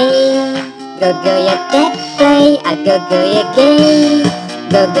je gay, GoGo je teplej a GoGo je gay,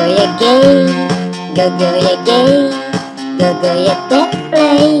 GoGo je gay, GoGo je gay, GoGo je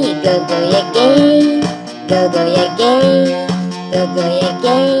teplej, GoGo je gay, GoGo je gay, GoGo je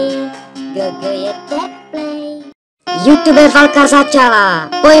gay, GoGo je teplej. YouTube válka začala,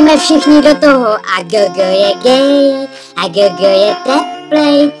 pojďme všichni do toho a GoGo je gay, a GoGo je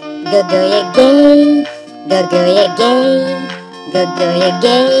teplej, GoGo je gay, GoGo je gay, GoGo je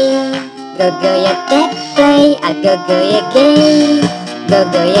gay, GoGo je teplej a GoGo je gay,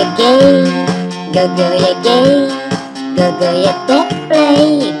 GoGo je gay, GoGo je gay, GoGo je teplej,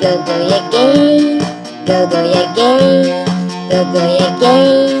 GoGo je gay, GoGo je gay, GoGo je gay,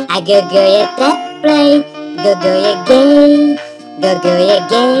 a GoGo je teplej, GoGo je gay, GoGo je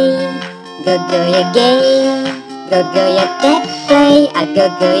gay, GoGo je gay, GoGo je teplej a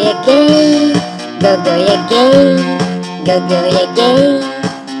GoGo je gay, GoGo je gay, GoGo je gay,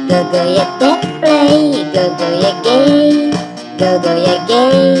 GoGo je teplej, GoGo je gay, GoGo je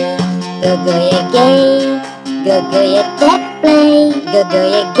gay, GoGo je gay, GoGo je teplej, GoGo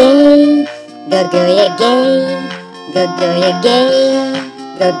je gay, GoGo je gay, GoGo je gay,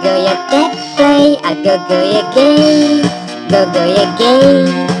 GoGo je teplej a GoGo je gay, GoGo je gay,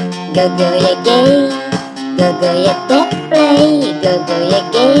 GoGo je gay, GoGo je teplej, GoGo je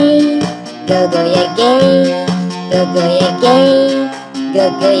gay, GoGo je gay, GoGo je gay,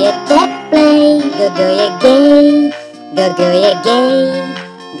 GoGo je teplej, GoGo je gay, GoGo je gay,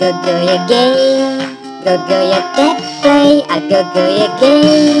 GoGo je gay, GoGo je teplej a GoGo je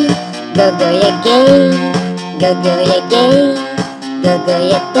gay, GoGo je gay, GoGo je gay, GoGo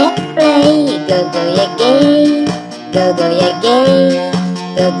je teplej, GoGo je gay, GoGo je gay,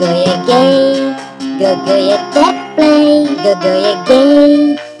 GoGo je gay, GoGo je teplej, GoGo je gay,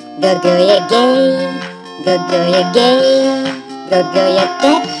 GoGo je gay, GoGo je gay, GoGo je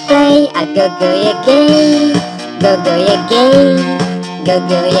teplej a GoGo je gay, GoGo je gay,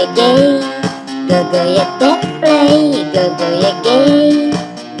 GoGo je gay, GoGo je teplej, GoGo je gay,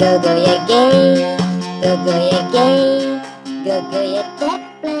 GoGo je gay, GoGo je gay, GoGo je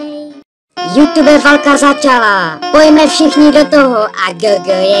teplej. YouTube válka začala, pojďme všichni do toho a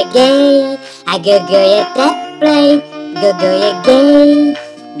GoGo je gay, a GoGo je teplej, GoGo je gay,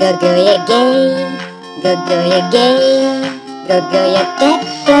 GoGo je gay, GoGo je gay, GoGo je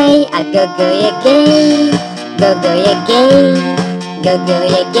teplej a GoGo je gay, GoGo je gay, GoGo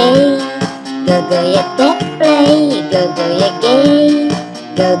je gay, GoGo je teplej, GoGo je gay,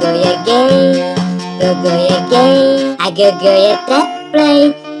 GoGo je gay, GoGo je gay a GoGo je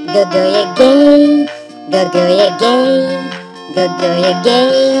teplej, GoGo je gay, GoGo je gay, GoGo je gay,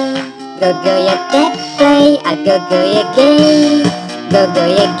 GoGo je teplej a GoGo je gay, GoGo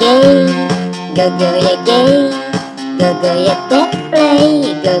je gay, GoGo je gay, GoGo je teplej,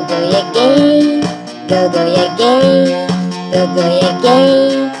 GoGo je gay, GoGo je gay, GoGo je gay,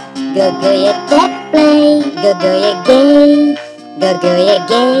 GoGo je teplej, GoGo je gay, GoGo je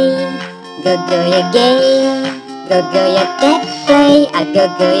gay, GoGo je gay, GoGo je teplej a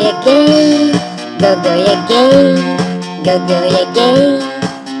GoGo je gay, GoGo je gay, GoGo je gay,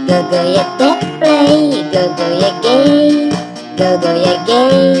 GoGo je teplej, GoGo je gay, GoGo je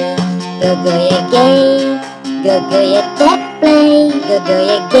gay, GoGo je gay, GoGo je teplej, GoGo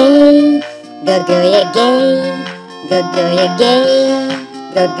je gay, GoGo je gay, GoGo je gay,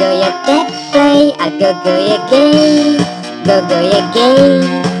 GoGo je teplej a GoGo je gay, GoGo je gay,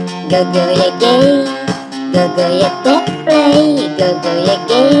 GoGo je gay, GoGo je teplej, GoGo je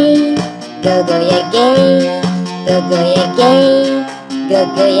gay, GoGo je gay, GoGo je gay,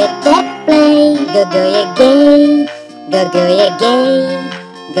 GoGo je teplej, GoGo je gay, GoGo je gay,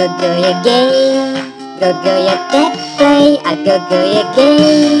 GoGo je gay, GoGo je teplej a GoGo je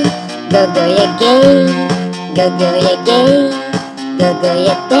gay, GoGo je gay, GoGo je gay, GoGo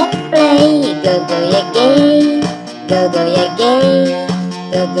je teplej, GoGo je gay, GoGo je gay,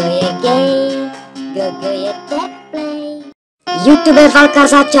 GoGo je gay, GoGo je teplej. YouTube válka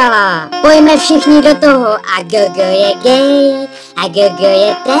začala, pojďme všichni do toho a GoGo je gay, a GoGo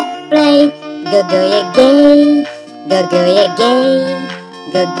je teplej, GoGo je gay, GoGo je gay,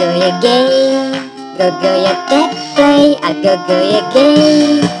 GoGo je gay, GoGo je teplej a GoGo je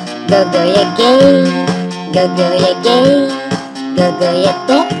gay, GoGo je gay, GoGo je gay, GoGo je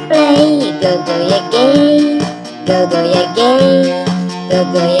teplej, GoGo je gay, GoGo je gay,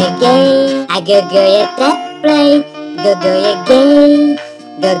 GoGo je gay a GoGo je teplej, GoGo je gay,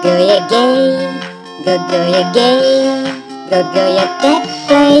 GoGo je gay, GoGo je gay, GoGo je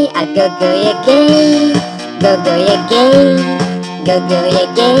teplej a GoGo je gay, GoGo je gay, GoGo je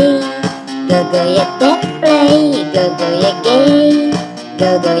gay, GoGo je teplej, GoGo je gay,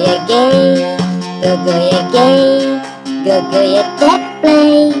 GoGo je gay, GoGo je gay, GoGo je teplej,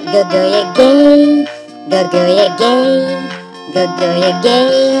 GoGo je gay, GoGo je gay, GoGo je gay,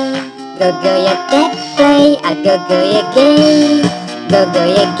 GoGo je teplej a GoGo je gay, GoGo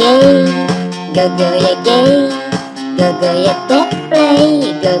je gay, GoGo je gay, GoGo je teplej,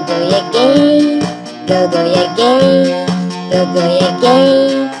 GoGo je gay, GoGo je gay, GoGo je gay,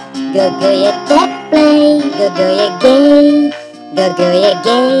 GoGo je teplej, GoGo je gay, GoGo je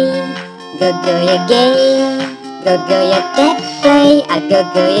gay, GoGo je gay, GoGo je teplej a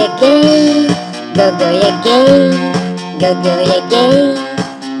GoGo je gay, GoGo je gay, GoGo je gay,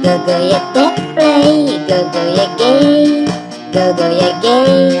 GoGo je teplej, GoGo je gay, GoGo je gay,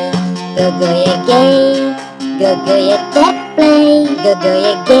 GoGo je gay, GoGo je teplej, GoGo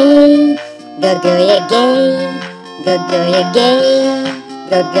je gay, GoGo je gay, GoGo je gay,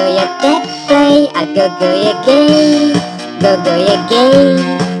 GoGo je teplej a GoGo je gay, GoGo je gay,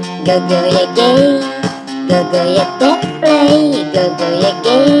 GoGo je gay, GoGo je teplej, GoGo je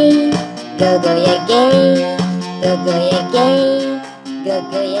gay, GoGo je gay, GoGo je gay,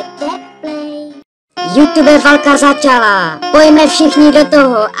 GoGo je teplej. YouTube válka začala, pojďme všichni do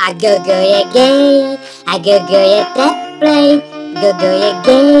toho a GoGo je gay, a GoGo je teplej, GoGo je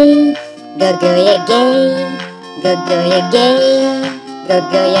gay, GoGo je gay, GoGo je gay,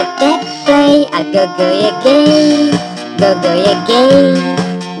 GoGo je teplej a GoGo je gay, GoGo je gay,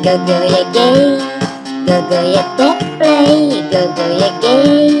 GoGo je gay, GoGo je teplej, GoGo je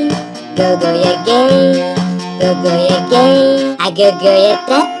gay, GoGo je gay, GoGo je gay, a GoGo je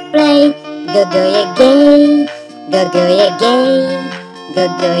teplej, GoGo je gay, GoGo je gay,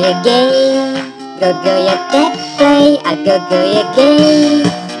 GoGo je gay, GoGo je teplej a GoGo je gay,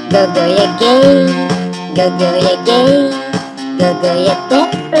 GoGo je gay, GoGo je gay, GoGo je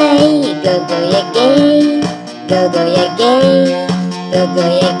teplej, GoGo je gay, GoGo je gay, GoGo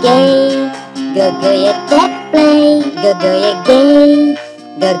je gay, GoGo je teplej, GoGo je gay,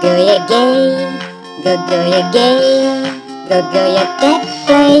 GoGo je gay, GoGo je gay, GoGo je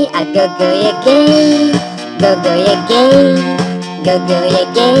teplej a GoGo je gay, GoGo je gay, GoGo je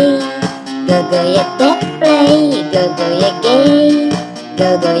gay, GoGo je teplej, GoGo je gay,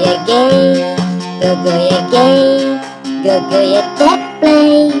 GoGo je gay, GoGo je gay, GoGo je teplej,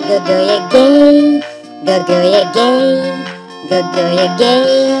 GoGo je gay, GoGo je gay, GoGo je gay,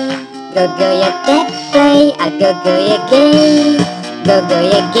 GoGo je teplej a GoGo je gay, GoGo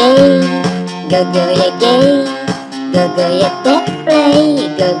je gay, GoGo je gay, GoGo je teplej,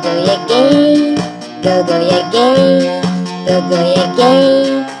 GoGo je gay, GoGo je gay, GoGo je gay,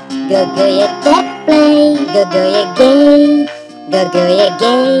 GoGo je teplej, GoGo je gay, GoGo je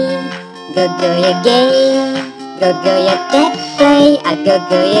gay, GoGo je gay, GoGo je teplej a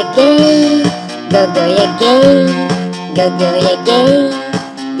GoGo je gay, GoGo je gay, GoGo je gay,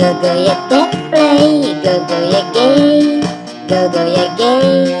 GoGo je teplej, GoGo je gay, GoGo je gay,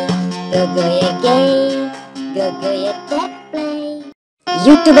 GoGo je gay, GoGo je teplej.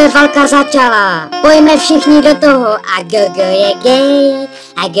 YouTube válka začala, pojďme všichni do toho a GoGo je gay,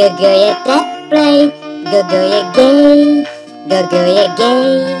 a GoGo je teplej, GoGo je gay, GoGo je gay,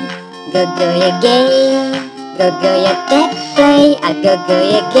 GoGo je gay, GoGo je teplej a GoGo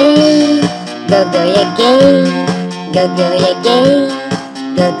je gay, GoGo je gay, GoGo je gay,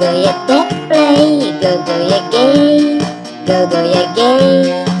 GoGo je teplej, GoGo je gay, GoGo je gay,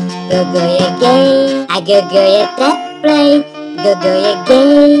 GoGo je gay, a GoGo je teplej, GoGo je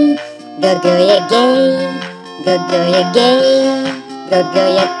gay, GoGo je gay, GoGo je gay, GoGo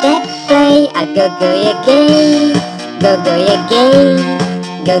je teplej a GoGo je gay, GoGo je gay,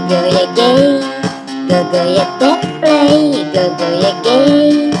 GoGo je gay, GoGo je teplej, GoGo je gay,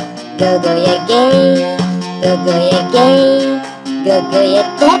 GoGo je gay, GoGo je gay, GoGo je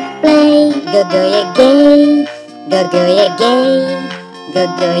teplej, GoGo je gay, GoGo je gay,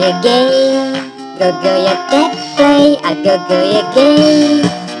 GoGo je gay, GoGo je teplej a GoGo je gay,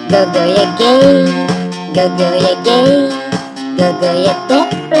 GoGo je gay, GoGo je gay, GoGo je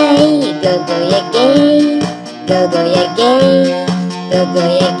teplej, GoGo je gay, GoGo je gay, GoGo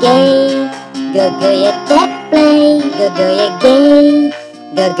je gay, GoGo je teplej, GoGo je gay,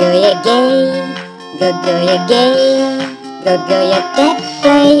 GoGo je gay, GoGo je gay, GoGo je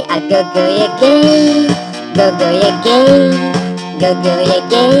teplej a GoGo je gay, GoGo je gay, GoGo je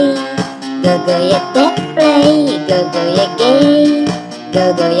gay, GoGo je teplej, GoGo je gay,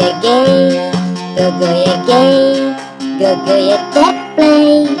 GoGo je gay, GoGo je gay, GoGo je teplej,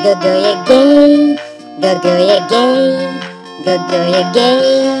 GoGo je gay, GoGo je gay, GoGo je gay,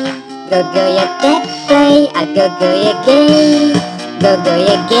 GoGo je teplej a GoGo je gay, GoGo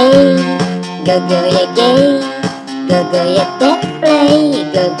je gay, GoGo je gay, GoGo je teplej,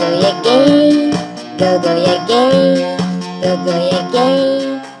 GoGo je gay, GoGo je gay, GoGo je gay,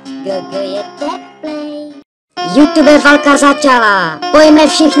 GoGo je teplej. YouTube válka začala, pojďme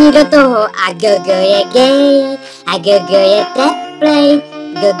všichni do toho a GoGo je gay, a GoGo je teplej,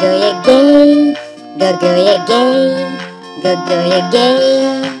 GoGo je gay, GoGo je gay, GoGo je gay,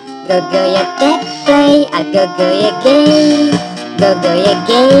 GoGo je teplej a GoGo je gay, GoGo je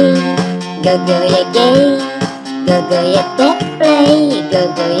gay, GoGo je gay, GoGo je teplej,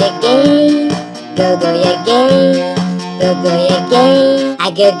 GoGo je gay, GoGo je gay, GoGo je gay, a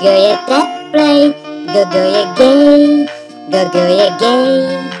GoGo je teplej, GoGo je gay, GoGo je gay,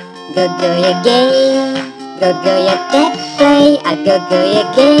 GoGo je gay, GoGo je teplej a GoGo je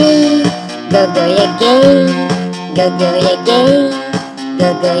gay, GoGo je gay, GoGo je gay,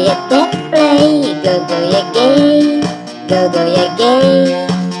 GoGo je teplej, GoGo je gay, GoGo je gay,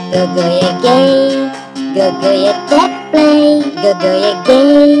 GoGo je gay, GoGo je teplej, GoGo je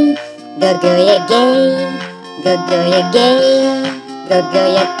gay, GoGo je gay, GoGo je gay, GoGo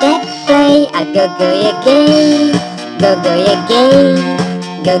je teplej a GoGo je gay, GoGo je gay,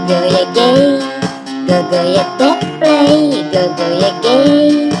 GoGo je gay, GoGo je teplej, GoGo je gay,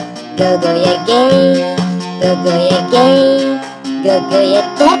 GoGo je gay, GoGo je gay, GoGo je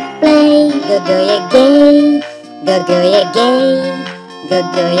teplej, GoGo je gay, GoGo je gay,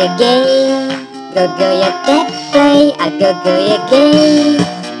 GoGo je gay, GoGo je teplej a GoGo je gay,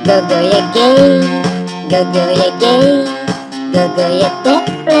 GoGo je gay, GoGo je gay, GoGo je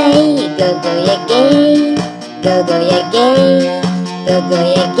teplej, GoGo je gay, GoGo je gay, GoGo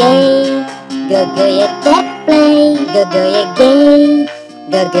je gay, GoGo je teplej, GoGo je gay,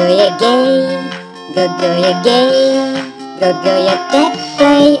 GoGo je gay, GoGo je gay, GoGo je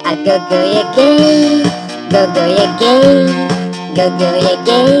teplej a GoGo je gay, GoGo je gay, GoGo je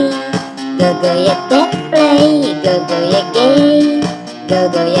gay, GoGo je teplej, GoGo je gay,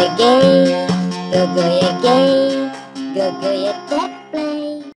 GoGo je gay, GoGo je gay, GoGo je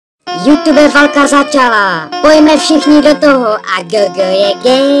teplej. YouTube válka začala, pojďme všichni do toho a GoGo je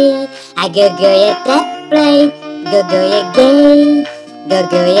gay, a GoGo je teplej, GoGo je gay,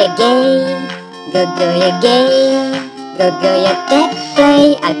 GoGo je gay, GoGo je gay, GoGo je teplej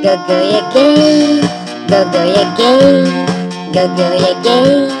a GoGo je gay, GoGo je gay, GoGo je gay,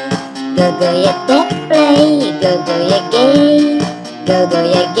 GoGo je teplej, GoGo je gay, GoGo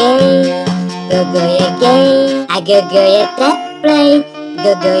je gay, GoGo je gay, a GoGo je teplej,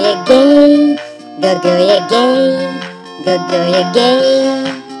 GoGo je gay, GoGo je gay, GoGo je gay,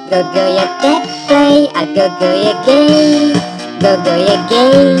 GoGo je teplej a GoGo je gay, GoGo je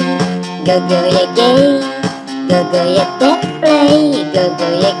gay, GoGo je gay, GoGo je teplej, GoGo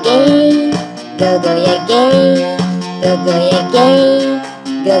je gay, GoGo je gay, GoGo je gay,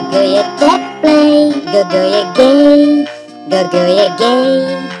 GoGo je teplej, GoGo je gay, GoGo je gay,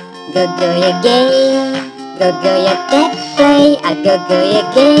 GoGo je gay, GoGo je teplej a GoGo je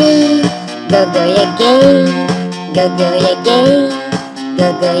gay, GoGo je gay, GoGo je gay,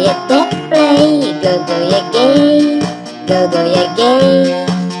 GoGo je teplej, GoGo je gay, GoGo je gay,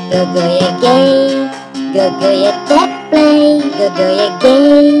 GoGo je gay, GoGo je teplej, GoGo je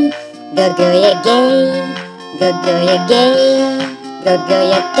gay, GoGo je gay, GoGo je gay, GoGo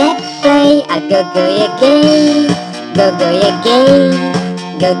je teplej a GoGo je gay, GoGo je gay,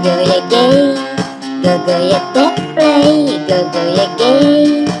 GoGo je gay, GoGo je teplej, GoGo je gay,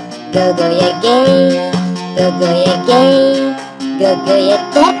 GoGo je gay, GoGo je gay, GoGo je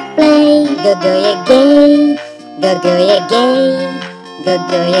teplej, GoGo je gay, GoGo je gay,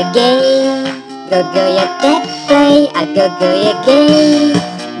 GoGo je gay, GoGo je teplej a GoGo je gay,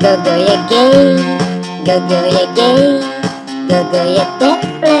 GoGo je gay, GoGo je gay, GoGo je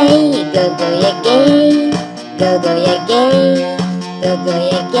teplej, GoGo je gay, GoGo je gay, GoGo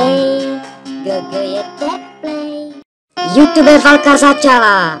je gay, GoGo je teplej. YouTube válka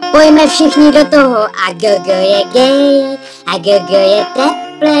začala, pojďme všichni do toho a GoGo je gay, a GoGo je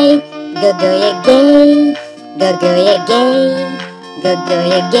teplej, GoGo je gay, GoGo je gay, GoGo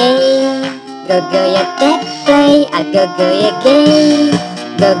je gay, GoGo je teplej a GoGo je gay,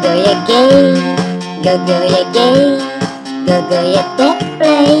 GoGo je gay, GoGo je gay, GoGo je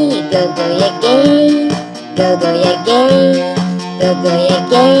teplej, GoGo je gay, GoGo je gay, GoGo je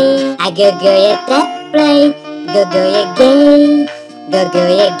gay, a GoGo je teplej, GoGo je gay, GoGo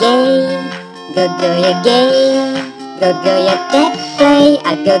je gay, GoGo je gay, GoGo je teplej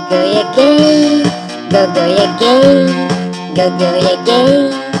a GoGo je gay, GoGo je gay, GoGo je gay,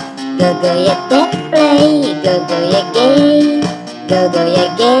 GoGo je teplej, GoGo je gay, GoGo je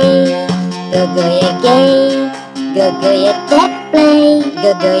gay, GoGo je gay, GoGo je teplej,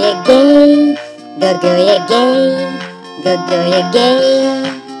 GoGo je gay, GoGo je gay, GoGo je gay,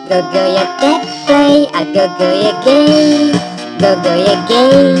 GoGo je teplej a GoGo je gay, GoGo je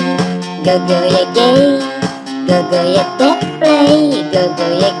gay, GoGo je gay, GoGo je teplej, GoGo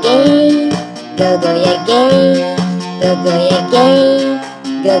je gay, GoGo je gay, GoGo je gay,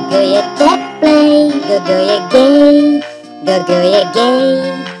 GoGo je teplej, GoGo je gay, GoGo je gay,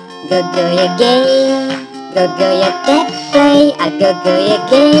 GoGo je gay, GoGo je teplej a GoGo je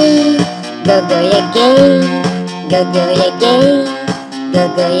gay, GoGo je gay, GoGo je gay,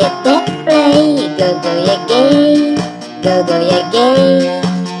 GoGo je teplej, GoGo je gay, GoGo je gay,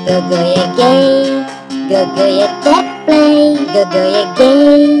 GoGo je gay, GoGo je teplej, GoGo je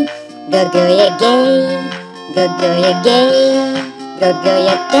gay, GoGo je gay, GoGo je gay, GoGo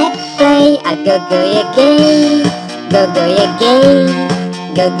je teplej a GoGo je gay, GoGo je gay,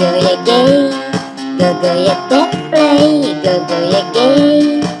 GoGo je gay, GoGo je teplej, GoGo je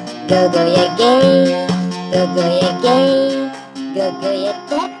gay, GoGo je gay, GoGo je gay, GoGo je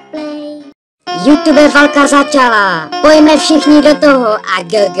teplej. YouTube válka začala, pojďme všichni do toho a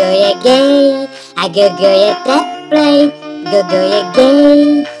GoGo je gay, a GoGo je teplej, GoGo je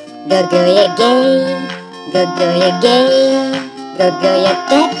gay, GoGo je gay, GoGo je gay, GoGo je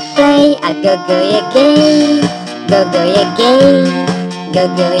teplej a GoGo je gay, GoGo je gay,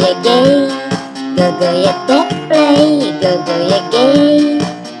 GoGo je gay, GoGo je teplej, GoGo je gay,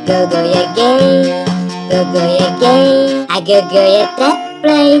 GoGo je gay, GoGo je gay, a GoGo je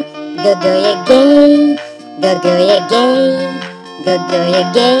teplej, GoGo je gay, GoGo je gay, GoGo je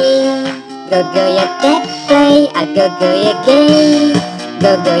gay, GoGo je teplej a GoGo je gay,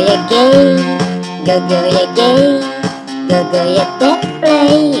 GoGo je gay, GoGo je gay, GoGo je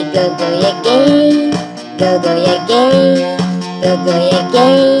teplej, GoGo je gay, GoGo je gay, GoGo je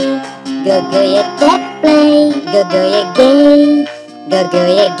gay, GoGo je teplej, GoGo je gay, GoGo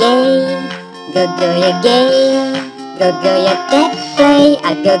je gay, GoGo je gay, GoGo je teplej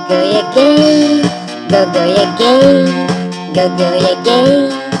a GoGo je gay, GoGo je gay, GoGo je gay,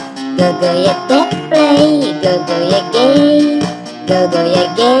 GoGo je teplej, GoGo je gay, GoGo je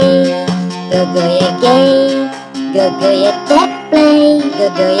gay, GoGo je gay, GoGo je teplej,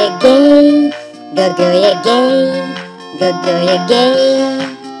 GoGo je gay, GoGo je gay, GoGo je gay,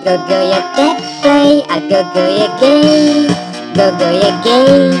 GoGo je teplej a GoGo je gay, GoGo je gay,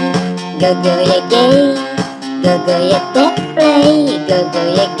 GoGo je gay, GoGo je teplej, GoGo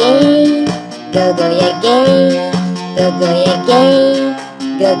je gay, GoGo je gay, GoGo je gay,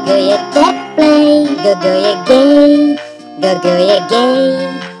 GoGo je teplej, GoGo je gay, GoGo je gay,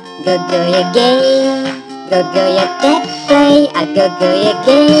 GoGo je gay, GoGo je teplej a GoGo je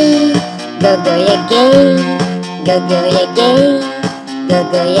gay, GoGo je gay, GoGo je gay,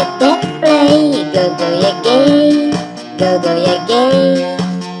 GoGo je teplej, GoGo je gay, GoGo je gay,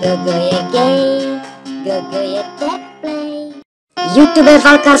 GoGo je gay, GoGo je teplej. YouTube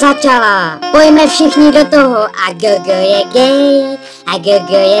válka začala, pojďme všichni do toho a GoGo je gay, a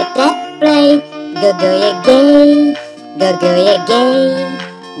GoGo je teplej, GoGo je gay, GoGo je gay,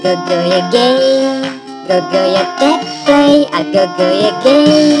 GoGo je gay, GoGo je teplej a GoGo je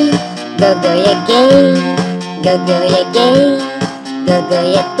gay, GoGo je gay, GoGo je gay, GoGo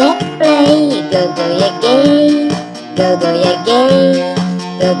je teplej, GoGo je gay, GoGo je gay,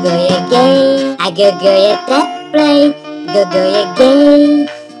 GoGo je gay, a GoGo je teplej, GoGo je gay,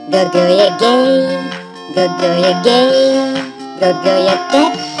 GoGo je gay, GoGo je gay, GoGo je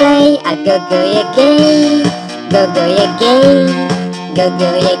teplej a GoGo je gay, GoGo je gay, GoGo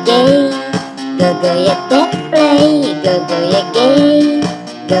je gay, GoGo je teplej, GoGo je gay,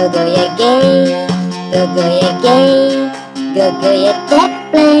 GoGo je gay, GoGo je gay, GoGo je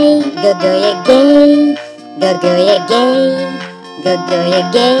teplej, GoGo je gay, GoGo je gay, GoGo je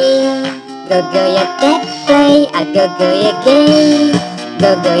gay, GoGo je teplej a GoGo je gay,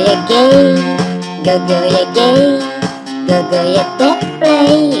 GoGo je gay, GoGo je gay, GoGo je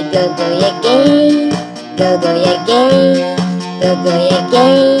teplej, GoGo je gay, GoGo je gay, GoGo je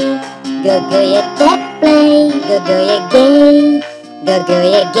gay, GoGo je teplej, GoGo je gay, GoGo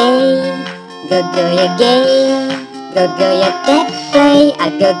je gay, GoGo je gay, GoGo je teplej a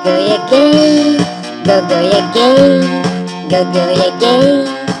GoGo je gay, GoGo je gay, GoGo je gay,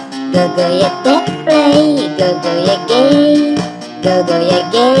 GoGo je teplej, GoGo je gay, GoGo je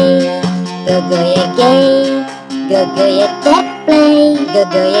gay, GoGo je gay, GoGo je teplej,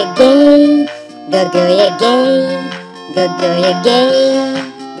 GoGo je gay, GoGo je gay, GoGo je gay,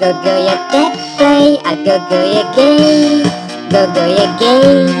 GoGo je teplej a GoGo je gay, GoGo je gay,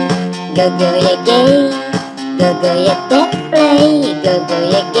 GoGo je gay, GoGo je teplej, GoGo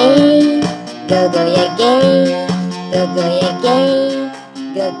je gay, GoGo je gay, GoGo je gay,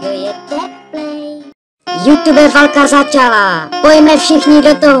 GoGo je teplej. YouTube válka začala, pojďme všichni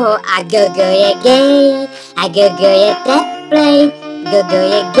do toho a GoGo je gay, a GoGo je teplej, GoGo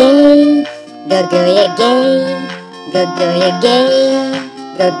je gay, GoGo je gay, GoGo je gay,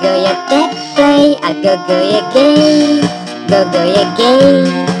 GoGo je teplej a GoGo je gay, GoGo je gay,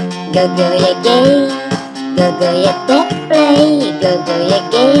 GoGo je gay, GoGo je teplej, GoGo je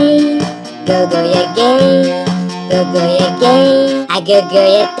gay, GoGo je gay, GoGo je gay, a GoGo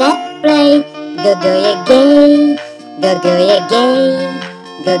je teplej, GoGo je gay, GoGo je gay,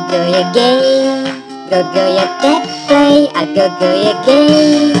 GoGo je gay, GoGo je teplej a GoGo je gay,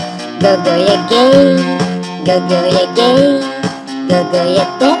 GoGo je gay, GoGo je gay, GoGo je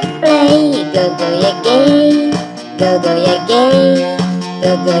teplej, GoGo je gay, GoGo je gay,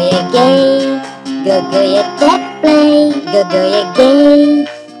 GoGo je gay, GoGo je teplej, GoGo je gay,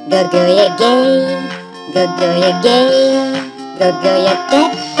 GoGo je gay, GoGo je gay, GoGo je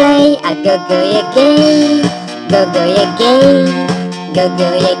teplej a GoGo je gay, GoGo je gay, GoGo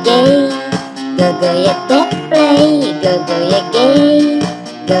je gay, GoGo je teplej, GoGo je gay,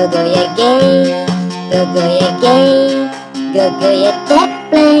 GoGo je gay, GoGo je gay, GoGo je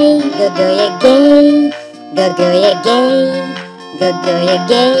teplej, GoGo je gay, GoGo je gay, GoGo je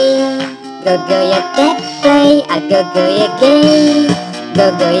gay, GoGo je teplej a GoGo je gay,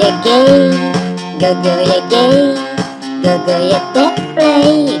 GoGo je gay, GoGo je gay, GoGo je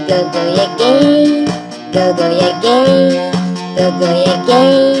teplej, GoGo je gay, GoGo je gay, GoGo je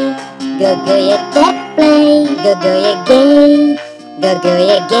gay, GoGo je teplej, GoGo je gay, GoGo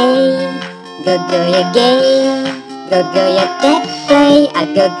je gay, GoGo je gay, GoGo je teplej a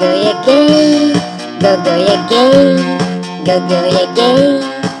GoGo je gay, GoGo je gay, GoGo je gay,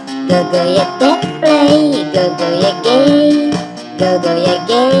 GoGo je teplej, GoGo je gay, GoGo je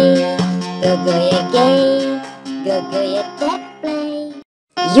gay, GoGo je gay, GoGo je teplej.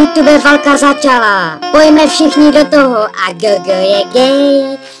 YouTube válka začala, pojďme všichni do toho a GoGo je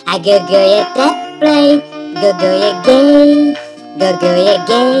gay, a GoGo je teplej, GoGo je gay, GoGo je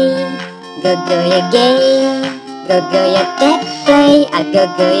gay, GoGo je gay, GoGo je teplej a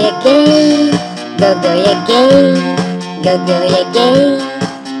GoGo je gay, GoGo je gay, GoGo je gay,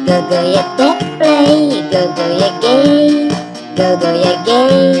 GoGo je teplej, GoGo je gay, GoGo je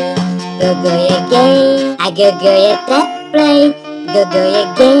gay, GoGo je gay, a GoGo je teplej, GoGo je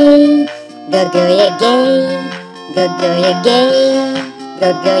gay, GoGo je gay, GoGo je gay,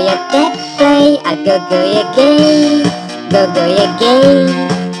 GoGo je teplej a GoGo je gay, GoGo je gay,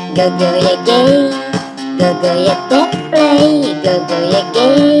 GoGo je gay, GoGo je teplej, GoGo je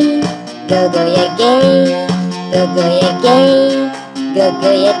gay, GoGo je gay, GoGo je gay,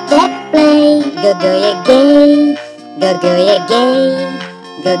 GoGo je teplej, GoGo je gay, GoGo je gay,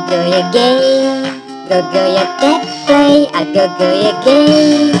 GoGo je gay, GoGo je teplej a GoGo je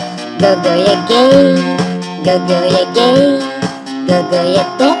gay, GoGo je gay, GoGo je gay, GoGo je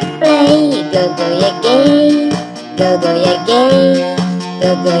teplej, GoGo je gay, GoGo je gay,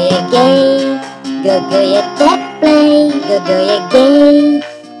 GoGo je gay, GoGo je teplej, GoGo je gay,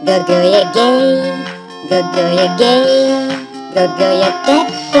 GoGo je gay, GoGo je gay, GoGo je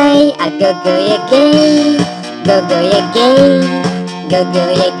teplej a GoGo je gay, GoGo je gay, GoGo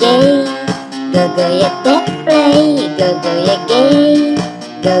je gay, GoGo je teplej, GoGo je gay,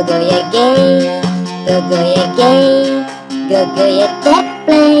 GoGo je gay, GoGo je gay, GoGo je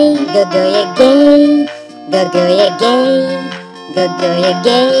teplej, GoGo je gay, GoGo je gay, GoGo je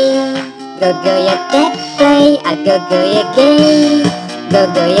gay, GoGo je teplej a GoGo je gay,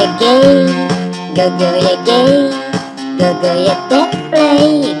 GoGo je gay, GoGo je gay, GoGo je teplej,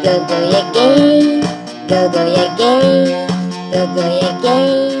 GoGo je gay, GoGo je gay, GoGo je gay,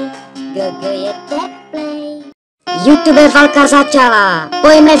 GoGo je teplej. YouTube válka začala,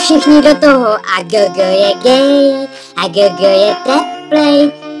 pojďme všichni do toho a GoGo je gay, a GoGo je teplej,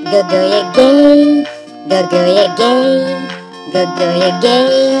 GoGo je gay, GoGo je gay, GoGo je gay,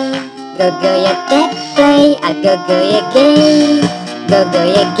 GoGo je teplej a GoGo je gay, GoGo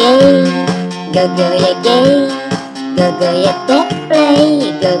je gay, GoGo je gay, GoGo je teplej,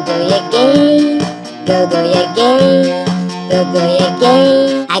 GoGo je gay, GoGo je gay, GoGo je gay,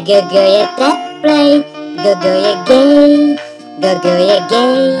 a GoGo je teplej, GoGo je gay, GoGo je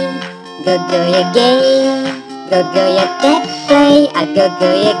gay, GoGo je gay, GoGo je teplej a GoGo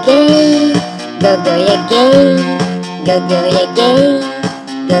je gay, GoGo je gay, GoGo je gay,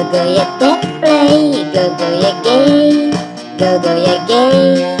 GoGo je teplej, GoGo je gay, GoGo je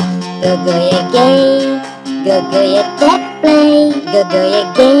gay, GoGo je gay, GoGo je teplej, GoGo je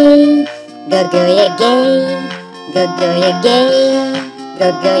gay, GoGo je gay, GoGo je gay,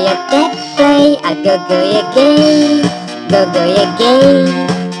 GoGo je teplej a GoGo je gay, GoGo je gay,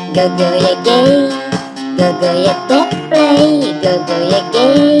 GoGo je gay, GoGo je teplej, GoGo je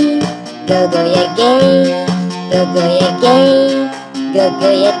gay, GoGo je gay, GoGo je gay, GoGo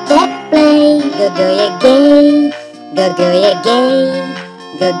je teplej, GoGo je gay, GoGo je gay,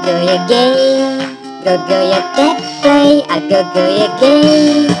 GoGo je gay, GoGo je teplej a GoGo je gay,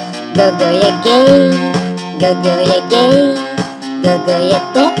 GoGo je gay, GoGo je gay, GoGo je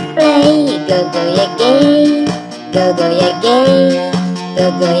teplej, GoGo je gay, GoGo je gay,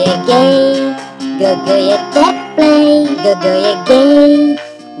 GoGo je gay, GoGo je teplej, GoGo je gay,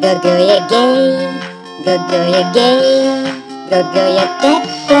 GoGo je gay, GoGo je gay, GoGo je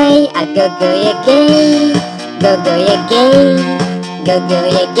teplej a GoGo je gay, GoGo je gay, GoGo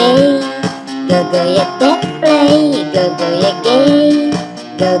je gay, GoGo je teplej, GoGo je gay,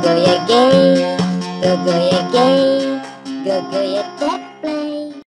 GoGo je gay, GoGo je gay, GoGo je teplej.